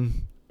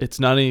alone. It's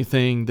not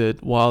anything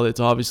that, while it's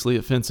obviously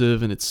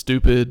offensive and it's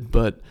stupid,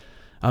 but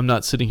I'm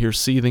not sitting here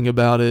seething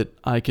about it.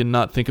 I can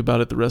not think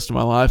about it the rest of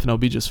my life and I'll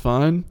be just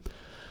fine.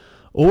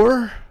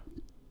 Or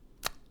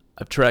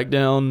I've tracked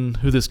down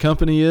who this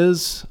company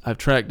is. I've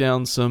tracked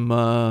down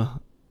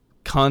some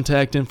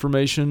contact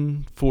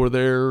information for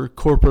their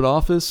corporate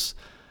office.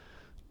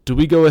 Do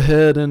we go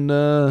ahead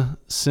and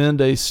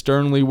send a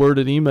sternly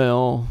worded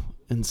email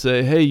and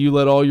say, hey, you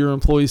let all your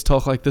employees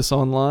talk like this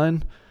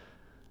online,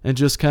 and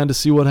just kind of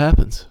see what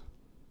happens?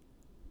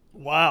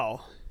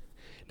 Wow.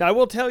 Now, I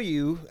will tell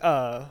you,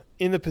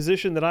 in the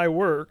position that I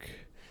work,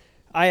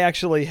 I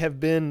actually have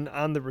been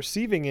on the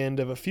receiving end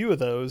of a few of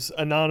those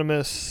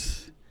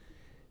anonymous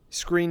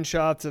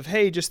screenshots of,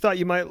 hey, just thought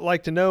you might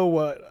like to know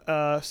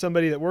what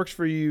somebody that works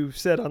for you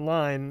said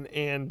online,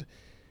 and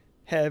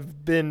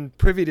have been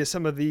privy to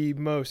some of the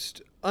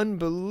most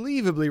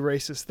unbelievably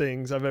racist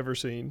things I've ever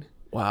seen.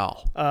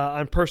 Wow.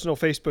 On personal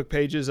Facebook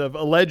pages of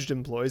alleged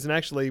employees. And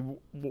actually,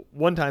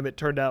 one time it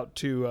turned out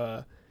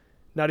to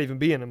not even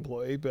be an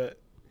employee. But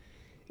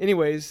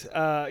anyways,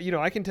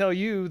 I can tell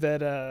you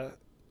that,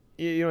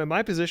 in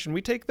my position,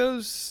 we take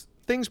those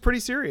things pretty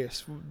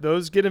serious.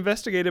 Those get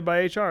investigated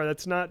by HR.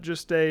 That's not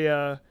just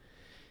a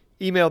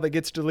email that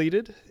gets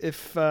deleted.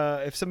 If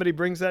somebody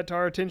brings that to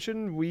our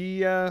attention,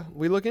 we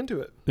look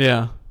into it.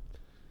 Yeah.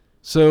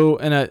 So,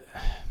 and I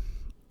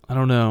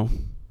don't know.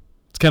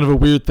 It's kind of a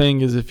weird thing,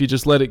 is if you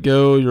just let it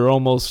go, you're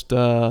almost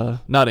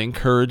not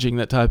encouraging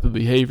that type of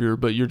behavior,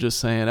 but you're just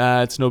saying,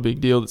 it's no big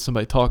deal that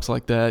somebody talks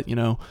like that,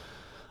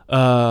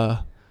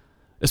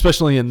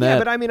 especially in that.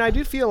 Yeah, but I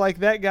do feel like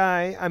that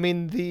guy,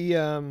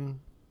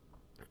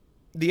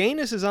 the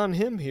anus is on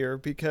him here,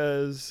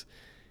 because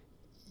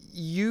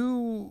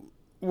you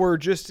were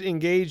just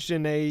engaged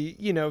in a,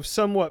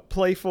 somewhat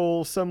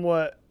playful,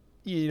 somewhat,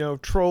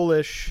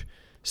 trollish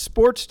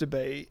sports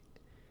debate.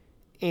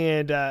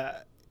 And,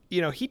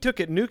 he took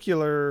it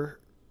nuclear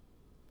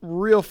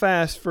real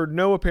fast for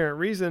no apparent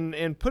reason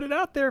and put it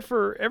out there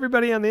for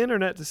everybody on the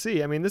internet to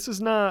see. This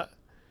is not,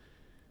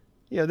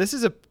 this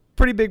is a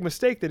pretty big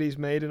mistake that he's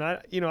made. And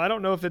I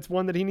don't know if it's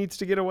one that he needs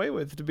to get away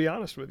with, to be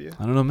honest with you.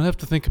 I don't know. I'm going to have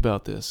to think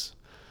about this.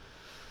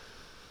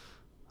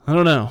 I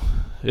don't know.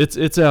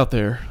 It's out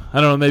there. I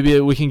don't know. Maybe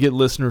we can get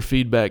listener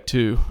feedback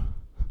too.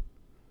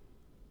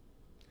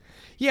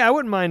 Yeah, I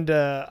wouldn't mind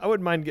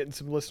getting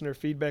some listener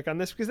feedback on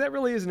this, because that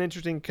really is an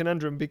interesting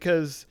conundrum,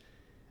 because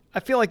I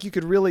feel like you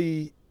could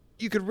really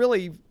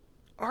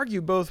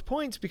argue both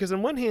points, because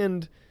on one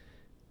hand,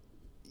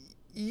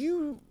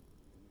 you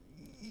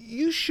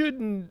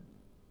shouldn't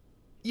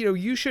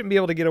be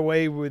able to get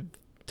away with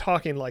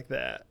talking like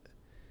that.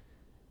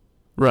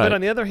 Right. But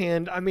on the other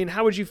hand,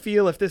 how would you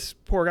feel if this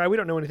poor guy, we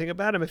don't know anything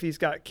about him, if he's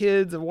got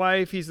kids, a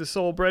wife, he's the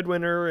sole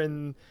breadwinner,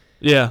 and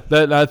yeah,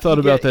 that I thought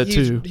about that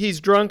too.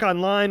 He's drunk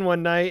online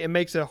one night and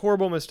makes a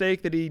horrible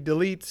mistake that he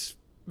deletes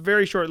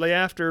very shortly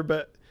after,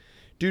 but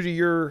due to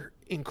your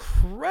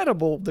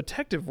incredible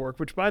detective work,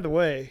 which, by the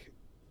way,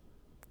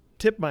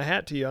 tip my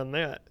hat to you on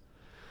that.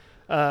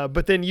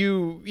 But then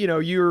you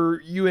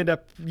end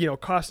up,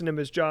 costing him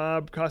his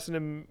job, costing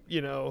him,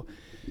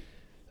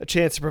 a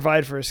chance to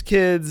provide for his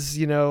kids,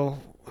 who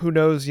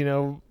knows,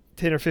 10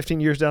 or 15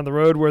 years down the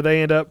road where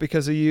they end up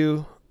because of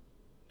you.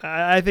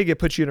 I think it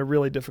puts you in a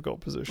really difficult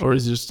position. Or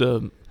he's just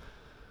a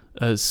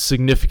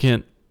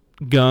significant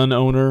gun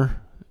owner.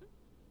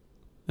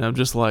 And I'm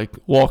just like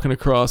walking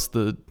across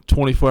the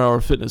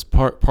 24-hour fitness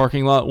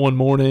parking lot one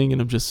morning, and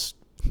I'm just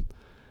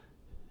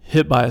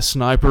hit by a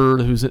sniper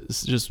who's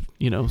just,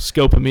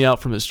 scoping me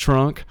out from his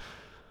trunk.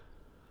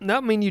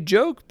 No, you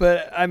joke,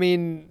 but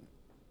obviously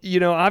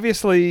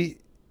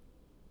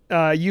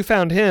you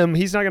found him.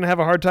 He's not going to have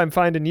a hard time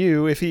finding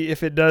you if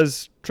it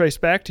does trace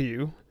back to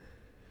you.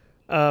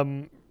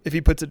 If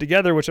he puts it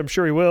together, which I'm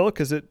sure he will,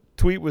 because the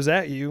tweet was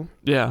at you.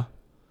 Yeah.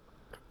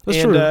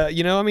 That's true.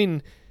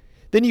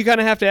 Then you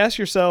kind of have to ask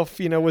yourself,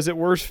 was it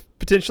worth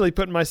potentially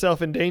putting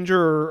myself in danger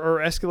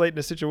or escalating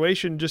a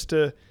situation just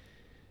to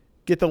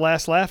get the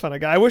last laugh on a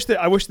guy? I wish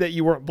that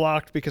you weren't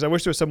blocked, because I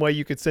wish there was some way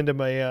you could send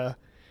him a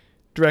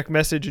direct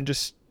message and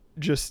just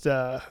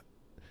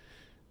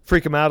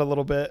freak him out a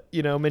little bit,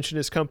 mention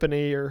his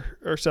company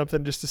or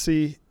something, just to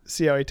see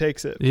how he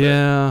takes it.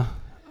 Yeah.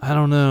 I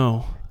don't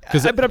know.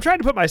 But I'm trying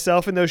to put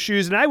myself in those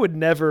shoes, and I would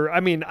never.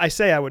 I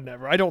say I would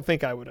never. I don't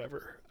think I would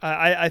ever.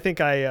 I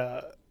think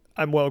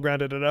I'm well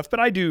grounded enough, but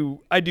I do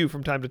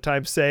from time to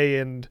time say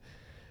and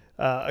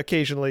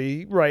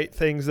occasionally write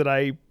things that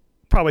I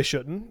probably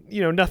shouldn't.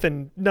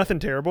 Nothing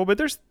terrible, but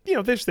there's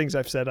things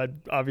I've said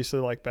I'd obviously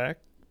like back.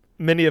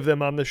 Many of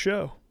them on the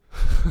show.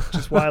 Which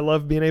is why I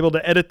love being able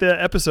to edit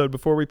the episode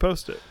before we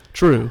post it.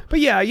 True. But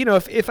yeah,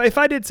 if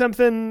I did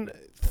something,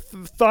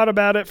 thought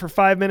about it for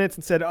 5 minutes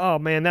and said, "Oh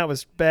man, that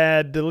was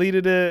bad,"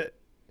 deleted it,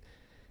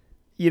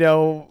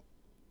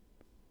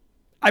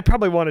 I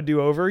probably want to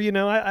do over.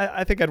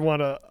 I think I'd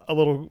want a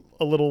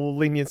little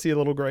leniency, a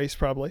little grace,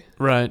 probably.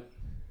 Right.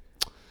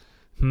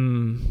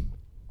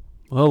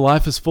 Well,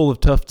 life is full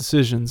of tough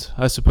decisions.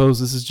 I suppose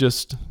this is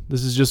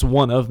just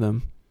one of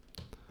them.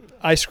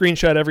 I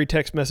screenshot every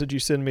text message you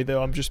send me,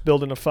 though. I'm just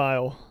building a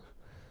file.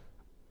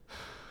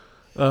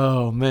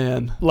 Oh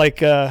man! Like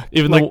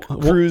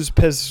Cruz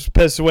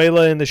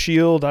Pezuela in the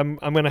Shield. I'm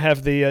gonna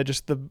have the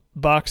just the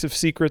box of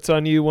secrets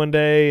on you one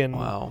day, and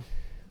wow.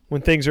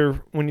 When things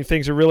are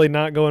really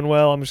not going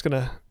well, I'm just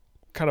gonna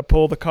kind of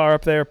pull the car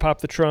up there,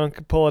 pop the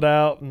trunk, pull it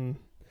out, and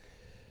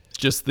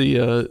just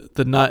the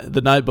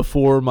night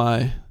before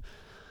my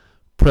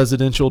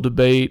presidential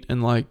debate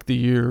in like the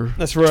year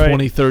that's right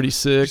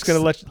 2036. Just gonna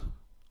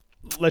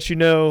let you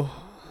know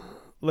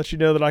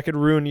that I could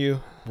ruin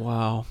you.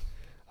 Wow.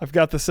 I've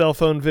got the cell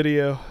phone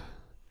video.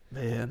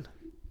 Man.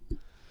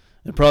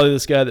 And probably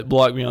this guy that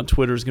blocked me on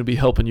Twitter is going to be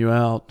helping you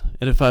out.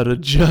 And if I would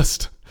have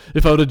just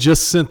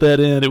sent that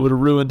in, it would have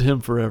ruined him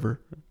forever.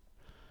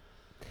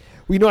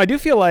 Well, I do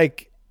feel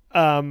like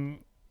I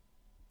don't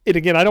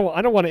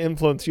want to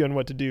influence you on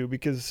what to do,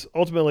 because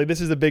ultimately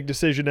this is a big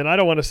decision, and I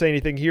don't want to say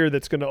anything here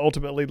that's going to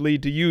ultimately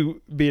lead to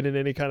you being in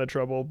any kind of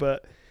trouble,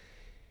 but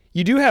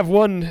you do have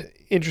one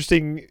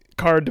interesting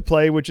card to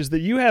play, which is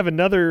that you have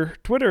another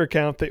Twitter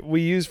account that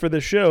we use for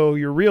the show,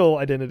 your real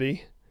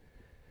identity.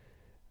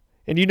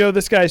 And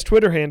this guy's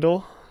Twitter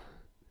handle.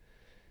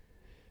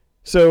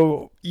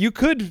 So you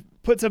could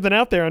put something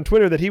out there on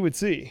Twitter that he would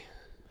see.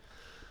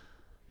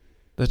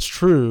 That's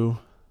true.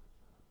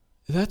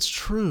 And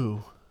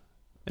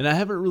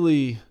I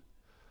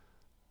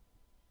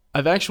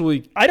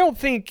don't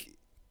think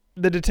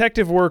the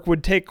detective work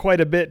would take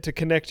quite a bit to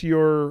connect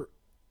your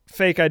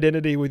fake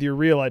identity with your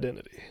real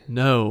identity.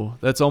 No,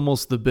 that's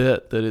almost the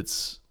bit that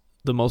it's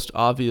the most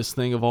obvious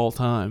thing of all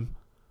time.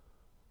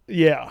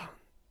 Yeah.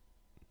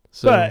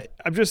 So, but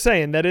I'm just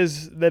saying that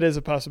is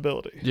a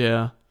possibility.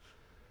 Yeah.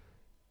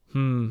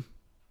 I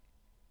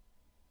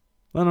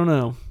don't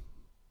know.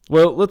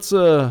 Well, let's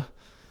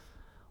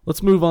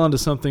move on to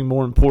something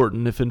more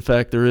important, if in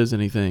fact there is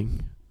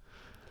anything.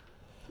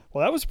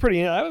 Well, that was a pretty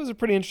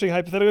interesting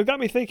hypothetical. It got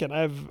me thinking.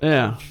 I've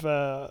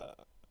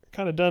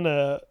kind of done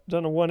a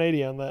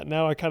 180 on that.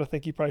 Now I kind of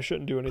think you probably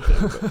shouldn't do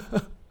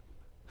anything.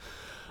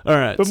 All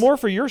right. But more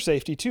for your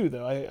safety too,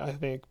 though, I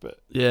think. But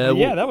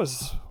yeah, that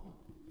was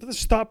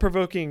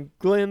thought-provoking,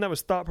 Glenn. That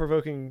was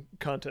thought-provoking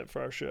content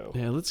for our show.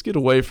 Yeah, let's get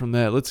away from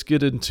that. Let's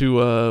get into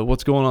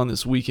what's going on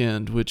this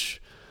weekend,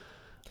 which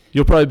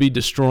you'll probably be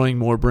destroying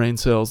more brain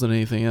cells than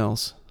anything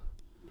else.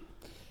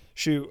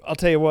 Shoot, I'll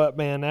tell you what,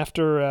 man.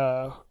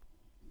 After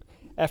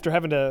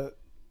having to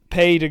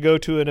pay to go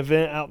to an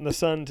event out in the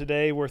sun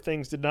today where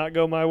things did not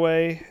go my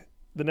way,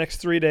 the next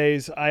 3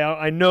 days,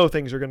 I know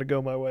things are going to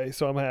go my way,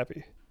 so I'm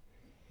happy.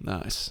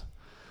 Nice.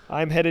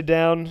 I'm headed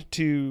down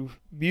to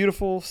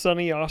beautiful,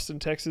 sunny Austin,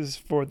 Texas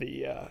for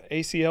the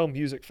ACL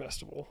Music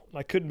Festival.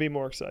 I couldn't be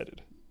more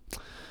excited.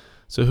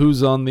 So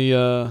who's on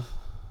the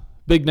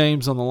big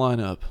names on the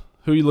lineup?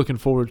 Who are you looking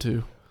forward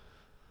to?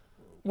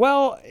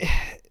 Well,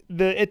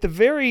 at the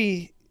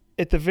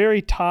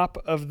very top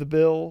of the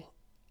bill,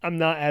 I'm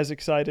not as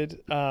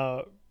excited.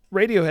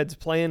 Radiohead's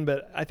playing,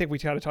 but I think we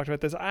kind of talked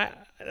about this.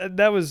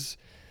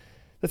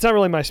 That's not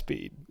really my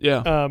speed.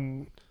 Yeah.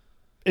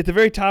 At the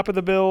very top of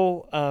the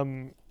bill,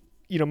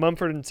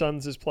 Mumford &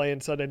 Sons is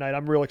playing Sunday night.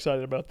 I'm real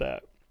excited about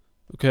that.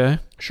 Okay.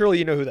 Surely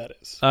you know who that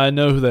is. I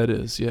know who that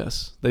is.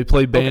 Yes, they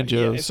play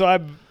banjos.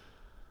 Okay,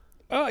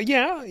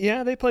 yeah.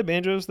 So they play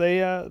banjos.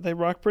 They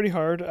rock pretty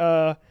hard.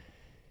 A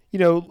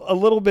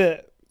little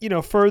bit.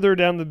 Further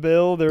down the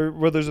bill,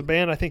 there's a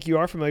band I think you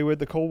are familiar with,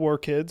 the Cold War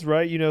Kids,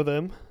 right? You know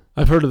them.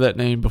 I've heard of that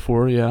name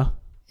before, yeah.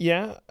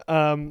 Yeah.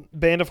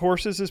 Band of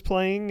Horses is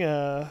playing.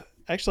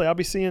 Actually, I'll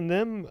be seeing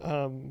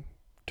them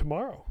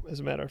tomorrow, as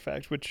a matter of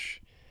fact,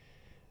 which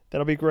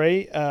that'll be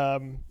great.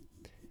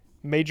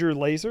 Major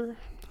Lazer.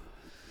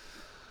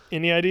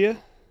 Any idea?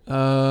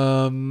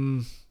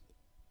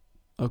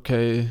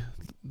 Okay.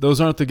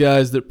 Those aren't the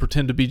guys that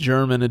pretend to be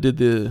German and did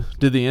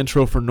the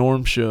intro for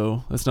Norm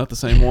Show. That's not the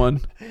same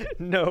one.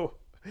 No,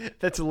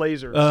 that's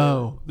Lazer.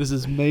 Oh, this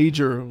is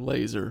Major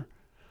Lazer.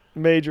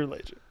 Major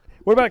Lazer.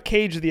 What about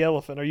Cage the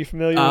Elephant? Are you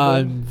familiar with them?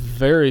 I'm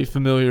very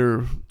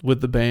familiar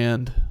with the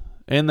band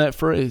and that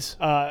phrase.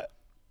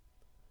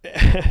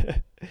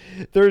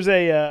 There's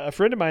a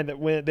friend of mine that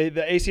went. The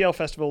ACL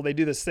festival. They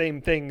do the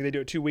same thing. They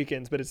do it 2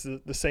 weekends, but it's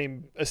the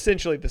same,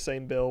 essentially the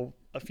same bill.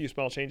 A few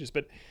small changes,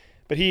 but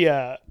he.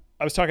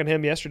 I was talking to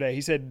him yesterday.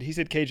 He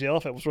said Cage the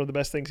Elephant was one of the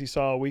best things he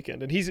saw all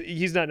weekend, and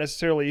he's not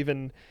necessarily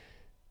even.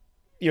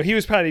 He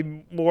was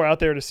probably more out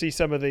there to see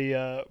some of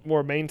the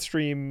more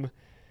mainstream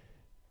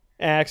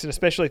acts, and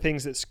especially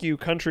things that skew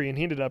country. And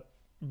he ended up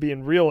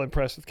being real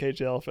impressed with Cage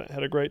the Elephant.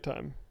 Had a great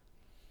time.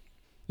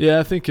 Yeah,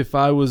 I think if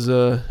I was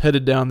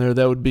headed down there,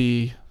 that'd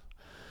be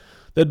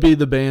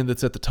the band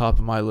that's at the top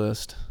of my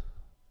list.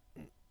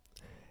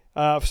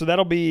 So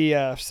that'll be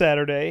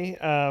Saturday.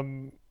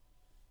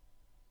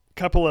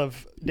 Couple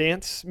of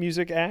dance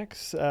music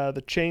acts,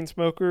 the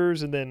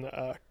Chainsmokers, and then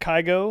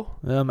Kygo.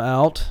 I'm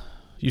out.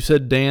 You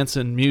said dance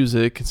and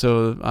music,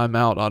 so I'm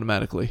out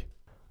automatically.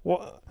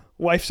 Well,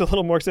 wife's a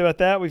little more excited about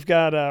that. We've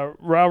got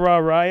Rah Rah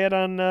Riot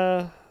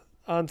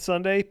on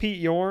Sunday. Pete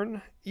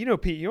Yorn. You know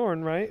Pete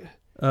Yorn, right?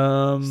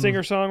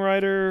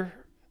 Singer-songwriter.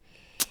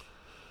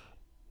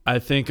 I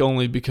think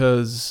only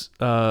because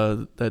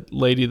that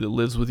lady that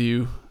lives with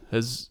you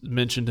has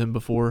mentioned him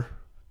before.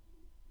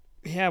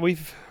 Yeah,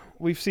 we've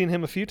seen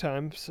him a few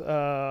times.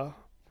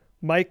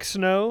 Mike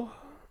Snow,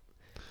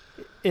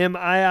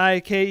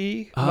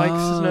 Miike, Mike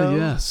Snow.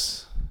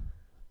 Yes,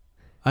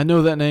 I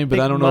know that name, but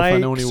I don't know if I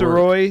know any words. Mike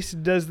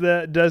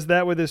Soroy does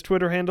that with his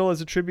Twitter handle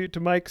as a tribute to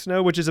Mike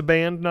Snow, which is a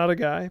band, not a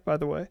guy, by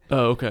the way.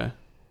 Oh, okay.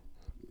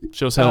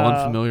 Shows how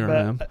unfamiliar I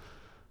am.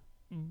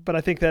 But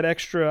I think that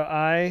extra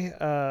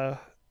I,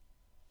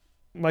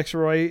 Mike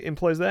Soroy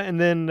employs that, and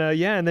then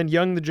and then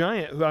Young the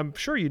Giant, who I'm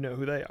sure you know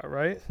who they are,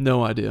 right?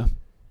 No idea.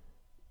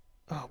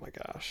 Oh my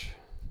gosh.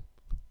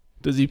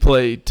 Does he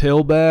play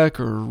tailback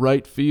or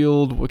right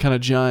field? What kind of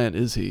giant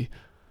is he?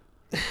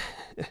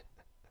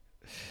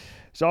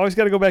 So always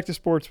got to go back to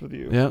sports with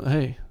you. Yeah,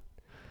 hey.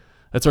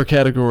 That's our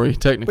category,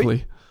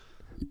 technically.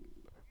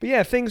 But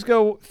yeah, things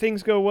go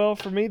well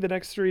for me the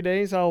next 3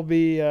 days. I'll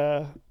be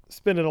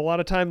spending a lot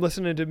of time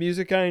listening to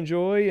music I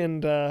enjoy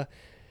and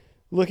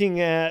looking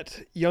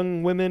at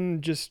young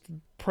women, just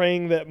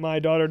praying that my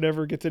daughter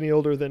never gets any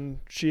older than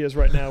she is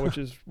right now, which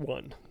is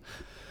 1.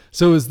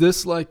 So is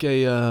this like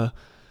a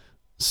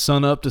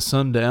sun up to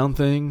sundown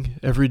thing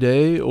every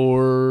day,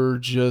 or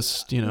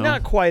just,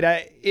 Not quite.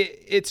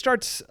 It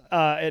starts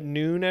at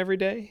noon every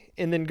day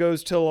and then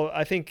goes till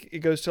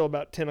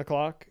about 10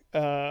 o'clock.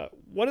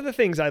 One of the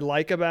things I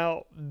like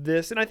about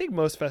this, and I think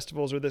most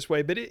festivals are this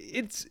way, but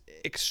it's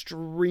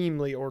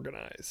extremely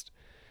organized.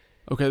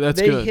 Okay,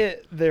 that's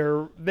good.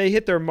 They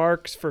hit their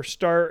marks for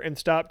start and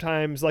stop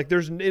times. Like it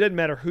doesn't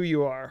matter who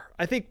you are.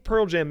 I think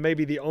Pearl Jam may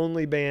be the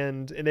only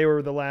band, and they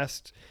were the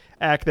last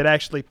act that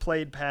actually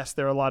played past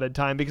their allotted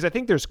time, because I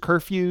think there's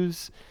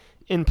curfews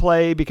in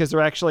play because they're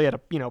actually at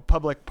a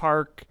public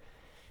park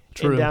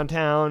in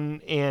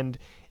downtown, and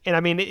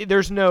I mean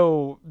there's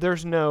no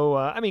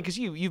I mean, because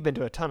you've been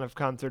to a ton of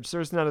concerts.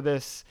 There's none of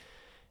this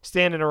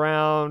standing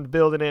around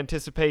building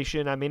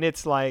anticipation. I mean,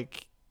 it's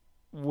like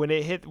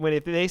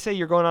if they say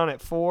you're going on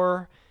at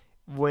 4,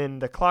 when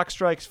the clock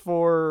strikes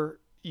 4,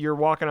 you're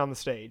walking on the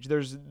stage.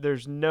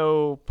 There's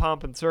no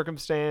pomp and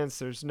circumstance.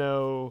 There's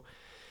no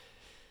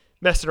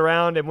messing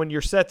around, and when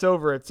your set's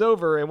over, it's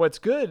over. And what's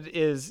good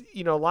is,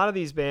 a lot of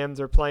these bands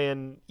are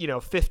playing,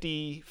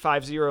 50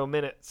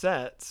 minute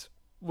sets,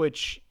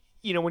 which,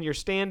 when you're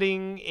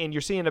standing and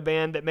you're seeing a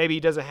band that maybe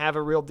doesn't have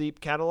a real deep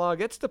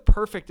catalog, it's the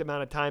perfect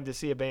amount of time to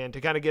see a band,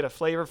 to kind of get a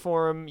flavor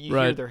for them. You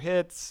hear their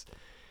hits.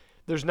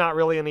 There's not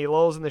really any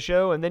lulls in the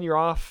show, and then you're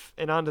off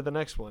and on to the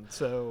next one.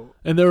 So,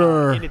 and there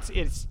are, and I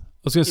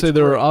was going to say,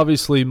 there are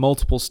obviously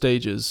multiple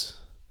stages.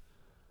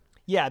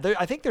 Yeah,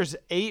 I think there's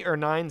 8 or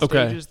 9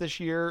 stages this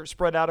year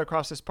spread out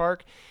across this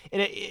park.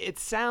 And it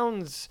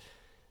sounds,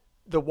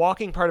 the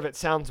walking part of it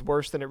sounds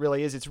worse than it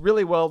really is. It's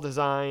really well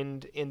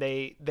designed, and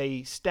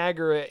they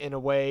stagger it in a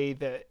way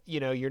that,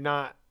 you're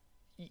not,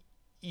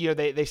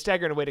 they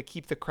stagger in a way to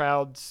keep the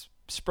crowds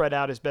spread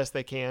out as best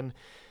they can.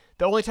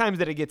 The only time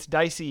that it gets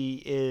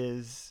dicey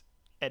is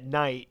at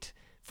night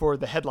for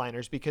the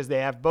headliners, because they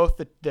have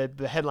both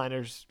the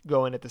headliners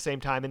going at the same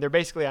time, and they're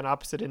basically on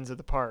opposite ends of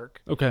the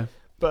park. Okay.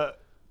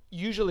 But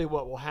usually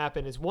what will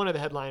happen is one of the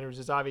headliners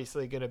is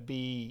obviously going to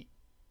be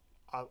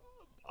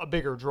a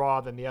bigger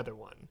draw than the other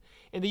one.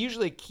 And they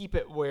usually keep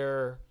it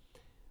where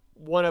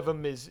one of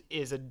them is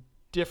a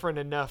different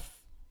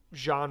enough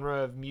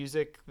genre of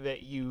music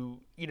that you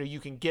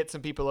can get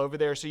some people over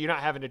there. So you're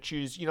not having to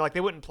choose, like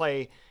they wouldn't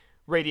play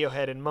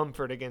Radiohead and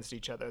Mumford against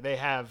each other. They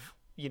have,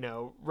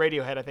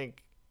 Radiohead, I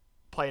think,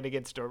 playing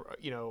against a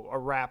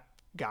rap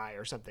guy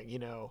or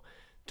something,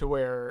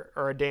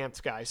 or a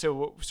dance guy.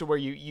 So where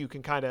you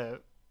can kind of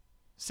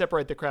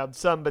separate the crowd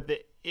some, but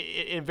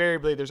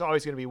invariably there's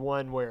always going to be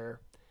one where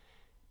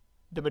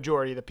the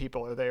majority of the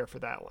people are there for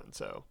that one.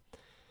 So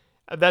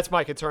that's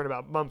my concern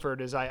about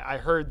Mumford. Is I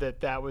heard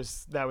that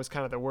was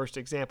kind of the worst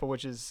example,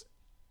 which is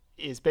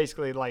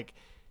basically like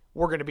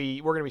we're going to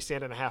be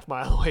standing a half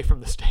mile away from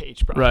the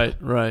stage. Probably.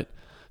 Right.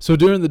 So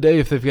during the day,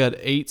 if they've got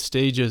 8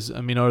 stages,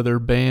 I mean, are there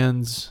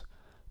bands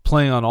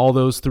playing on all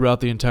those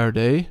throughout the entire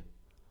day?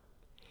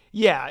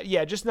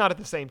 Yeah, just not at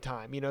the same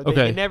time.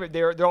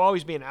 There'll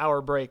always be an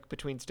hour break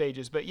between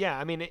stages. But yeah,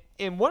 I mean,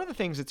 and one of the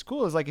things that's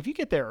cool is like if you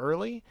get there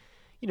early,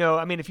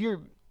 I mean, if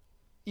you're,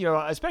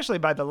 especially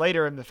by the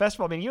later in the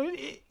festival, I mean,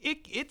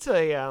 it's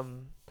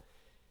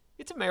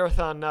a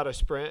marathon, not a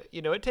sprint.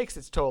 It takes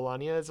its toll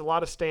on you. There's a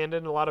lot of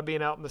standing, a lot of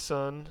being out in the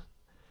sun,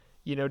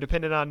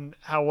 depending on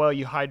how well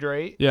you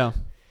hydrate. Yeah.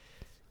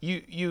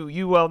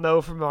 You well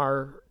know from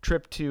our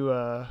trip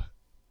to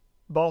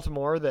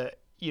Baltimore that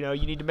you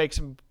need to make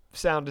some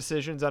sound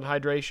decisions on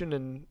hydration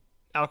and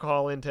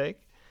alcohol intake.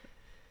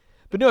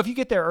 But no, if you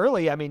get there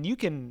early, I mean, you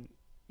can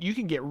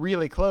get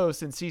really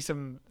close and see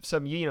some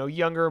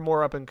younger,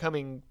 more up and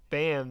coming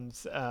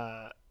bands.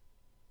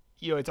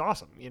 It's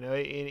awesome.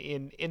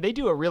 And they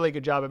do a really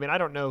good job. I mean, I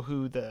don't know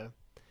who the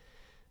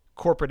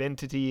corporate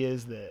entity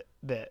is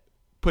that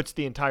puts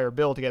the entire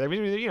bill together. I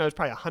mean, it's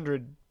probably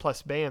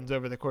 100+ bands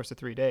over the course of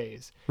 3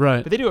 days.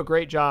 Right. But they do a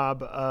great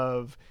job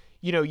of,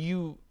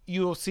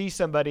 you'll see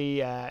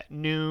somebody at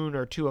noon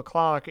or 2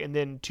 o'clock, and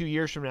then 2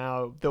 years from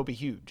now they'll be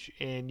huge,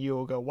 and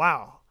you'll go,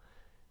 wow.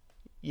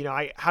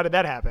 How did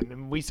that happen?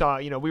 And we saw,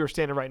 we were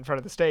standing right in front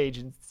of the stage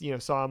and,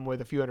 saw them with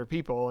a few hundred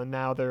people, and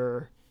now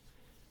they're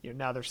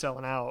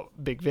selling out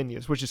big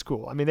venues, which is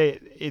cool. I mean,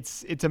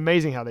 it's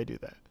amazing how they do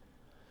that.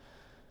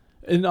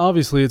 And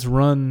obviously it's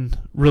run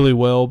really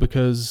well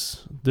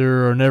because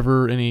there's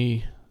never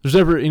any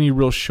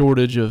real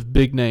shortage of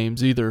big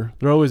names either.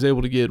 They're always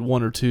able to get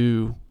one or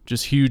two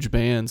just huge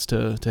bands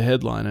to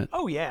headline it.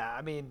 Oh yeah.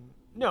 I mean,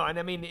 no. And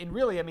I mean, and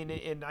really, I mean,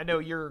 and I know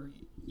your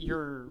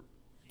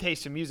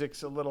taste in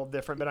music's a little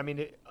different, but I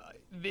mean,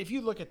 if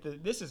you look at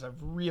this is a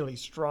really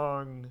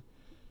strong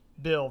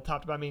bill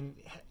top to bottom. I mean,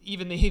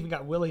 they even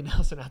got Willie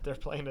Nelson out there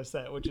playing a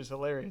set, which is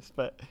hilarious,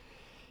 but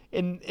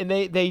and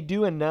they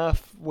do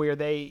enough where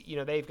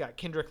they've got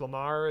Kendrick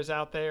Lamar is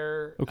out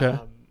there. Okay.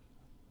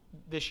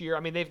 This year. I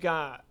mean, they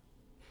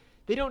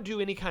don't do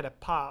any kind of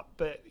pop,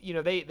 but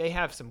they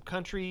have some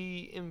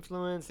country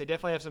influence. They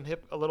definitely have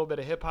a little bit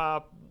of hip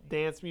hop,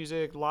 dance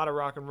music, a lot of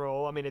rock and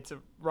roll. I mean, it's a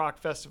rock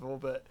festival,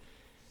 but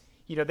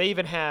they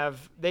even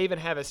have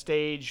a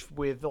stage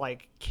with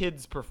like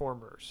kids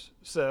performers.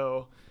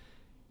 So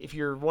if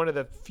you're one of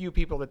the few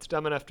people that's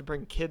dumb enough to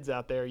bring kids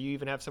out there, you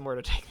even have somewhere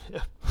to take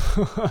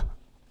them.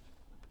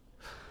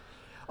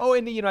 Oh,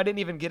 and I didn't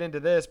even get into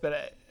this,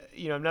 but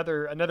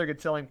another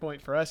good selling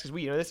point for us, because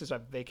this is a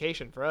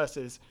vacation for us,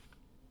 is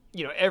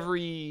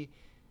every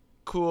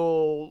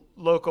cool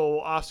local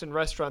Austin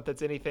restaurant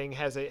that's anything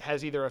has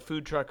either a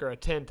food truck or a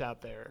tent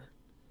out there.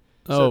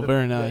 Oh,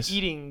 very nice. The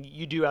eating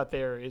you do out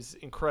there is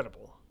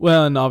incredible.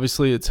 Well, and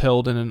obviously it's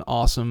held in an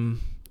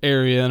awesome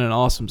area in an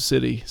awesome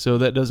city, so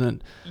that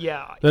doesn't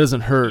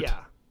hurt. Yeah.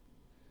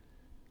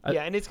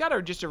 And it's got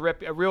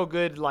a real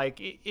good,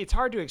 like, it's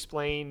hard to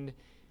explain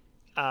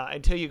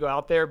until you go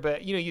out there,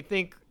 but you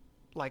think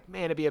like,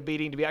 man, it'd be a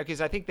beating to be out,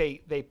 because I think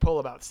they pull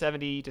about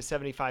 70 to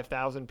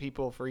 75,000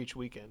 people for each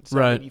weekend. So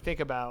right. I mean, you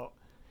think about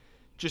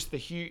just the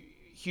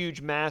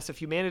huge mass of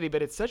humanity,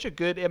 but it's such a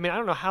good. I mean, I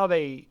don't know how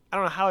they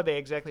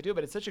exactly do it,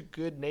 but it's such a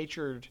good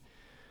natured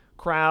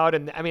crowd.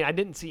 And I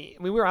mean,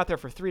 we were out there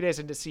for 3 days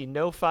and to see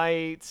no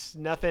fights,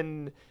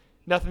 nothing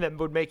that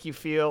would make you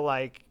feel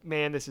like,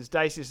 man, this is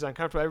dicey, this is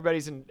uncomfortable.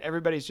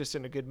 Everybody's just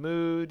in a good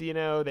mood.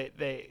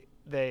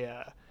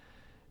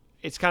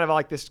 It's kind of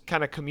like this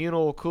kind of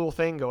communal, cool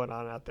thing going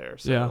on out there.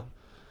 So. Yeah.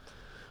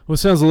 Well, it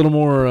sounds a little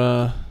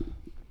more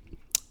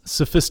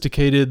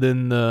sophisticated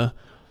than the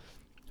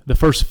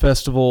first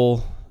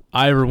festival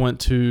I ever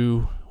went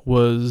to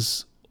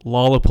was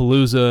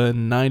Lollapalooza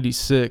in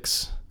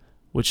 '96,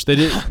 which they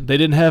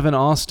didn't have in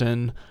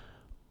Austin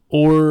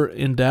or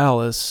in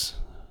Dallas.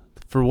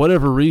 For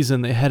whatever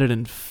reason, they had it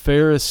in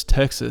Ferris,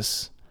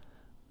 Texas,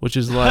 which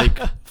is like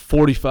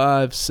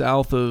 45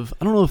 south of,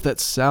 I don't know if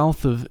that's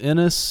south of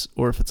Ennis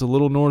or if it's a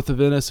little north of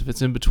Ennis, if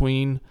it's in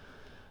between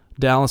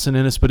Dallas and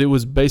Ennis, but it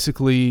was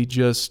basically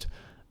just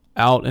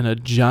out in a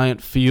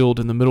giant field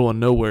in the middle of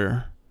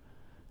nowhere,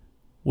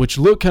 which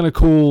looked kind of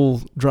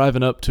cool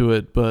driving up to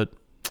it, but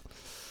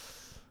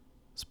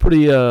it's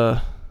pretty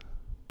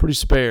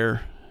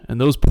spare. And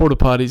those porta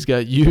potties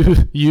got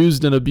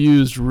used and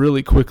abused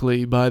really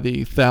quickly by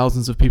the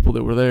thousands of people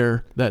that were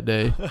there that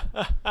day.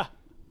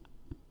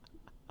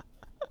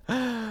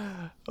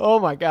 Oh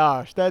my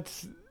gosh,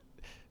 that's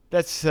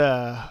is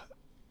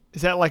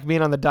that like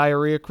being on the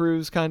diarrhea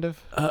cruise, kind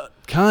of?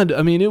 Kind of.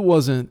 I mean, it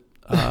wasn't.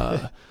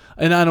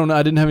 And I don't know.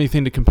 I didn't have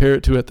anything to compare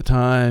it to at the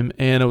time,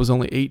 and I was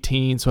only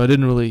 18, so I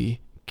didn't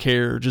really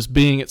care. Just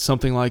being at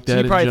something like that.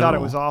 So you probably in thought it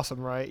general. was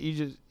awesome, right?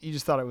 You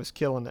just thought it was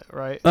killing it,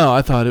 right? Oh,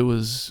 I thought it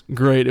was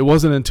great. It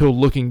wasn't until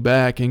looking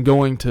back and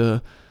going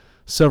to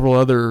several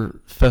other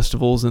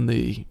festivals in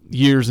the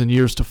years and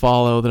years to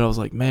follow that I was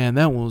like, man,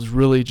 that one was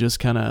really just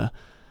kind of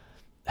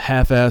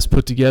half-ass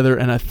put together.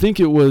 And I think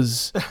it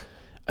was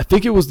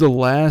the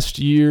last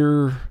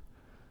year.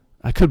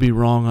 I could be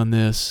wrong on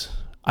this.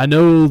 I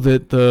know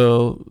that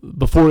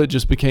before it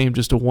just became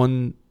just a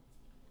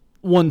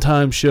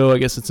one-time show, I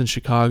guess it's in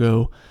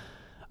Chicago.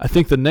 I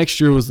think the next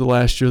year was the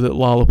last year that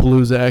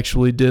Lollapalooza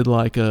actually did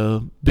like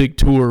a big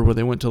tour where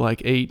they went to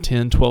like 8,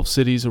 10, 12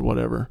 cities or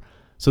whatever.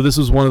 So this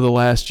was one of the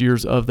last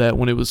years of that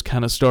when it was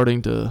kind of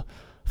starting to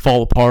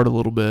fall apart a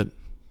little bit.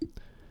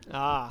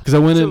 Because I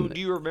went in. Do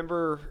you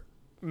remember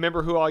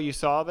who all you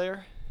saw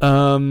there?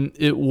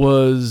 It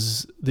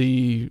was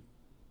the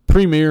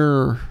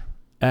premier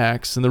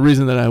acts, and the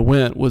reason that I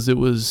went was it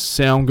was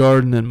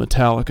Soundgarden and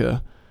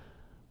Metallica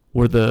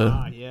were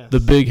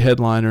the big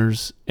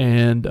headliners,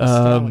 and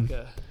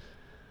Metallica.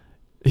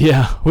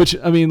 yeah, which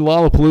I mean,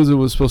 Lollapalooza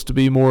was supposed to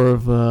be more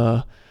of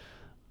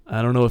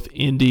I don't know if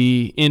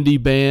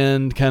indie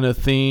band kind of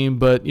theme,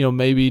 but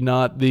maybe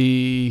not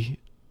the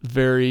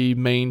very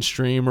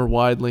mainstream or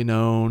widely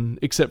known,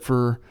 except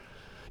for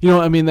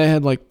I mean, they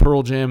had like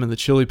Pearl Jam and the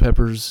Chili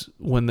Peppers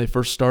when they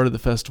first started the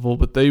festival,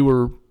 but they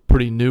were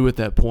pretty new at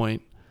that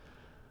point.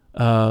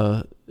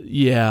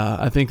 Yeah,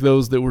 I think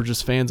those that were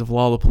just fans of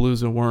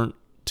Lollapalooza weren't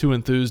too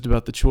enthused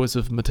about the choice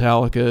of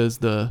Metallica as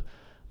the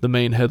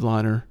main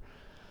headliner.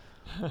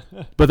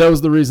 But that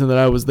was the reason that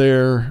I was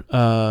there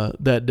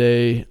that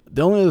day.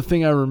 The only other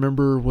thing I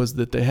remember was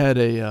that they had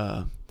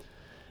at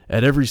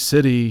every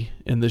city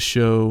in this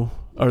show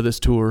or this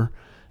tour,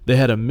 they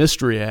had a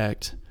mystery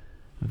act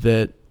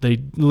that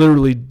they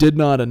literally did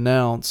not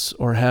announce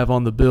or have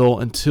on the bill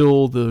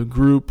until the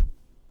group,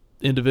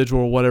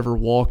 individual, or whatever,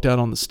 walked out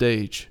on the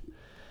stage.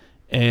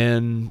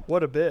 And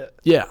what a bit.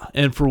 Yeah,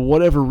 and for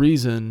whatever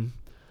reason,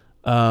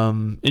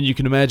 and you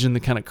can imagine the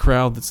kind of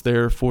crowd that's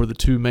there for the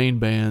two main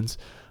bands.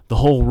 The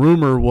whole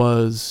rumor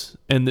was,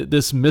 and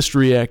this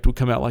mystery act would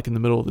come out like in the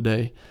middle of the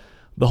day.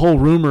 The whole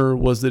rumor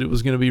was that it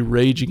was going to be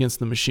Rage Against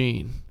the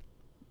Machine.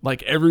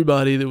 Like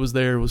everybody that was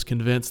there was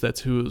convinced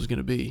that's who it was going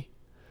to be.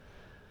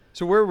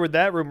 So where would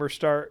that rumor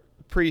start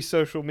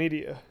pre-social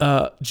media?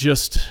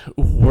 Just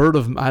word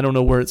of, I don't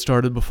know where it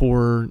started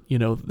before,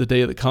 the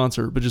day of the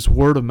concert, but just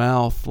word of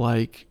mouth.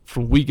 Like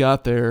from we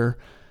got there,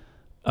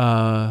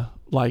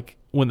 like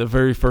when the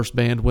very first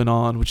band went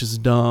on, which is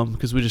dumb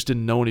because we just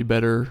didn't know any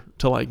better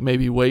to like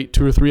maybe wait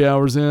 2 or 3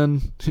 hours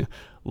in,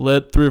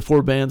 let 3 or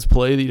 4 bands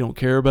play that you don't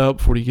care about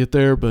before you get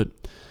there, but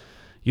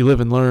you live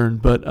and learn.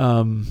 But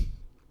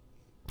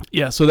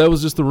yeah, so that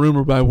was just the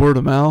rumor by word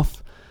of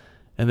mouth.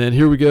 And then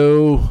here we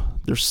go.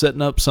 They're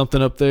setting up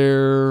something up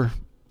there. A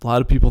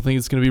lot of people think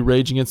it's going to be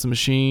Rage Against the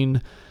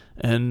Machine.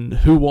 And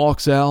who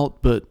walks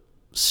out but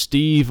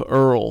Steve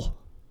Earle?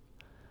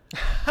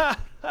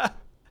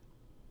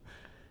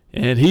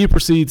 And he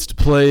proceeds to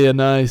play a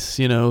nice,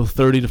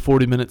 30 to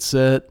 40 minute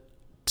set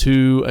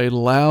to a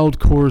loud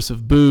chorus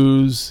of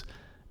booze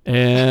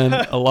and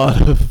a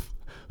lot of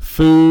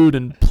food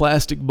and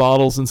plastic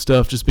bottles and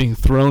stuff just being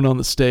thrown on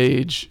the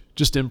stage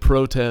just in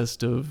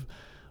protest of,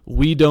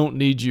 we don't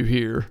need you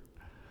here.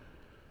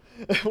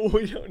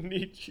 We don't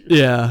need you.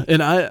 Yeah,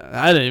 and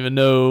I didn't even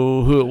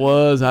know who it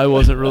was. I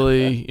wasn't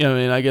really,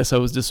 I guess I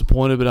was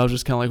disappointed, but I was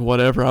just kind of like,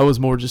 whatever. I was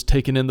more just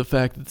taking in the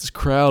fact that this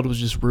crowd was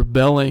just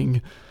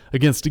rebelling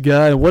against a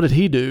guy. And what did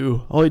he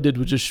do? All he did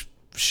was just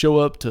show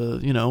up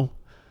to,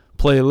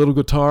 play a little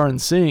guitar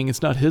and sing.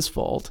 It's not his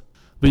fault.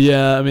 But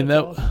yeah, I mean,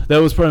 that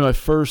was probably my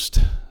first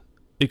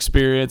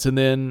experience. And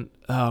then,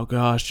 oh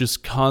gosh,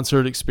 just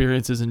concert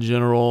experiences in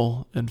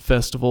general and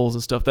festivals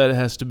and stuff. That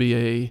has to be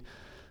a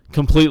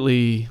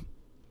completely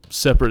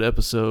separate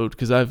episode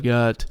because I've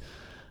got,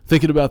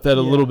 thinking about that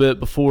a little bit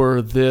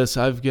before this,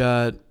 I've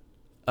got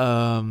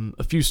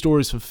a few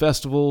stories from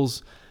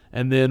festivals.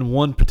 And then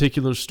one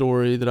particular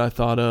story that I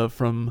thought of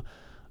from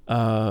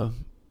a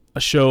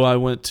show I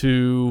went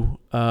to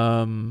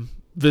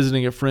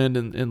visiting a friend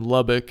in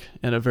Lubbock,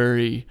 and a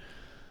very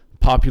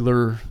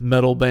popular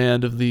metal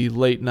band of the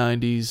late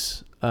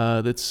 90s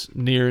that's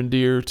near and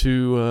dear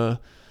to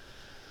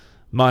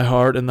my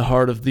heart and the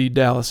heart of the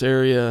Dallas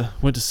area.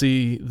 Went to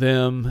see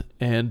them,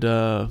 and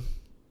I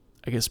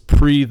guess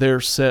pre their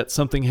set,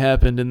 something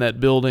happened in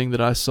that building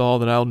that I saw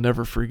that I'll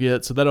never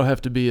forget. So that'll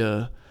have to be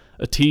a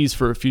tease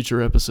for a future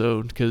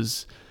episode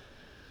because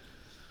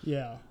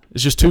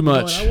it's just too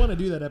much. I want to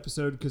do that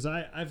episode because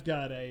I've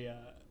got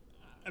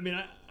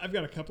I've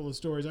got a couple of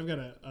stories. I've got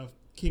a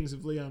Kings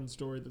of Leon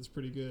story that's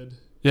pretty good.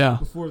 Yeah.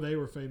 Before they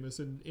were famous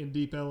in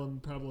Deep Ellum,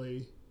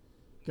 probably,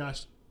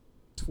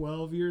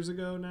 12 years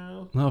ago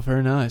now. Oh,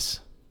 very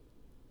nice.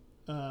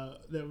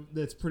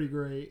 That's pretty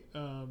great.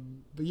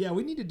 But yeah,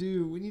 we need to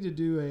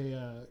do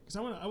a because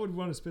I would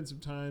want to spend some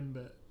time,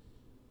 but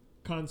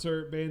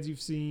concert bands you've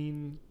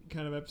seen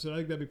kind of episode. I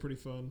think that'd be pretty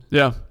fun.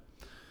 Yeah.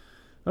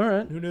 All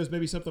right. Who knows?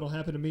 Maybe something will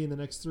happen to me in the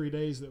next 3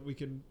 days that we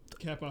can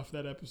cap off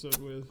that episode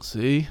with.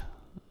 See,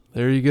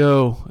 there you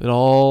go. It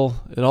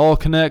all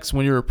connects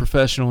when you're a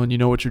professional and you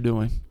know what you're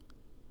doing.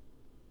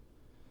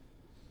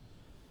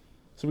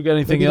 So we got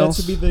anything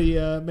else?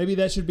 Maybe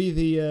that should be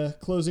the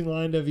closing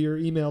line of your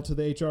email to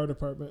the HR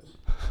department.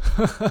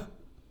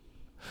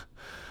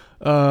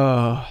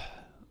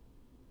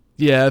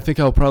 Yeah, I think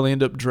I'll probably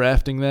end up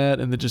drafting that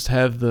and then just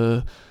have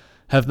the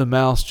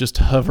mouse just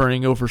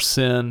hovering over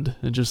send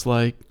and just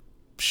like,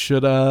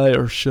 should I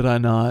or should I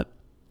not?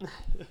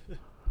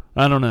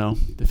 I don't know.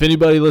 If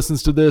anybody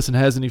listens to this and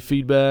has any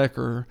feedback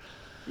or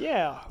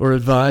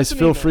advice,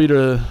 feel free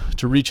to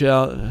reach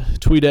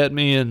out, tweet at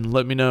me and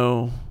let me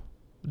know.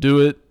 Do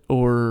it,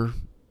 or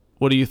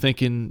what are you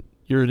thinking?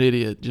 You're an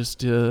idiot.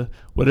 Just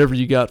whatever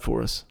you got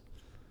for us.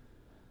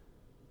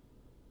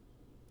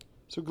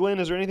 So, Glenn,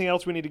 is there anything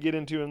else we need to get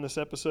into in this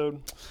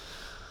episode?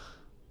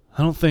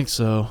 I don't think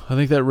so. I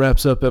think that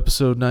wraps up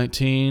episode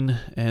 19,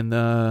 and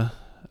I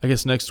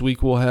guess next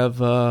week we'll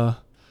have an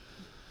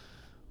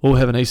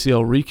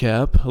ACL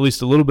recap, at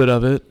least a little bit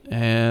of it,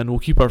 and we'll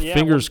keep our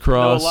fingers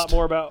crossed. Know a lot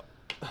more about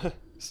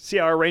see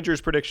how our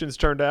Rangers predictions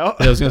turned out.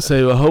 Yeah, I was going to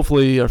say, well,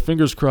 hopefully our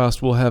fingers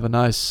crossed we'll have a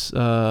nice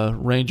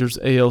Rangers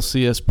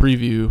ALCS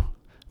preview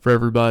for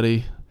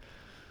everybody.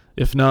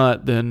 If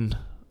not, then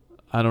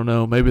I don't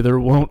know. Maybe there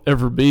won't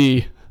ever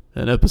be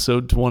an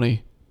episode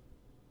 20.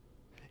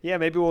 Yeah,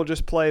 maybe we'll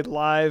just play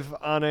live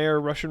on-air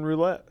Russian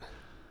roulette.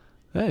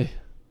 Hey, I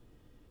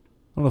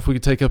don't know if we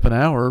could take up an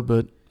hour,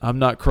 but I'm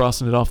not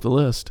crossing it off the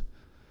list.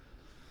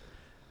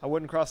 I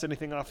wouldn't cross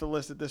anything off the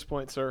list at this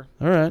point, sir.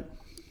 All right.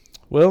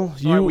 Well, All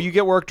right, well, you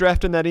get work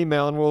drafting that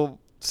email, and we'll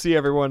see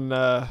everyone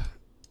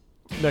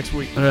next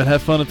week. All right,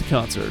 have fun at the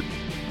concert.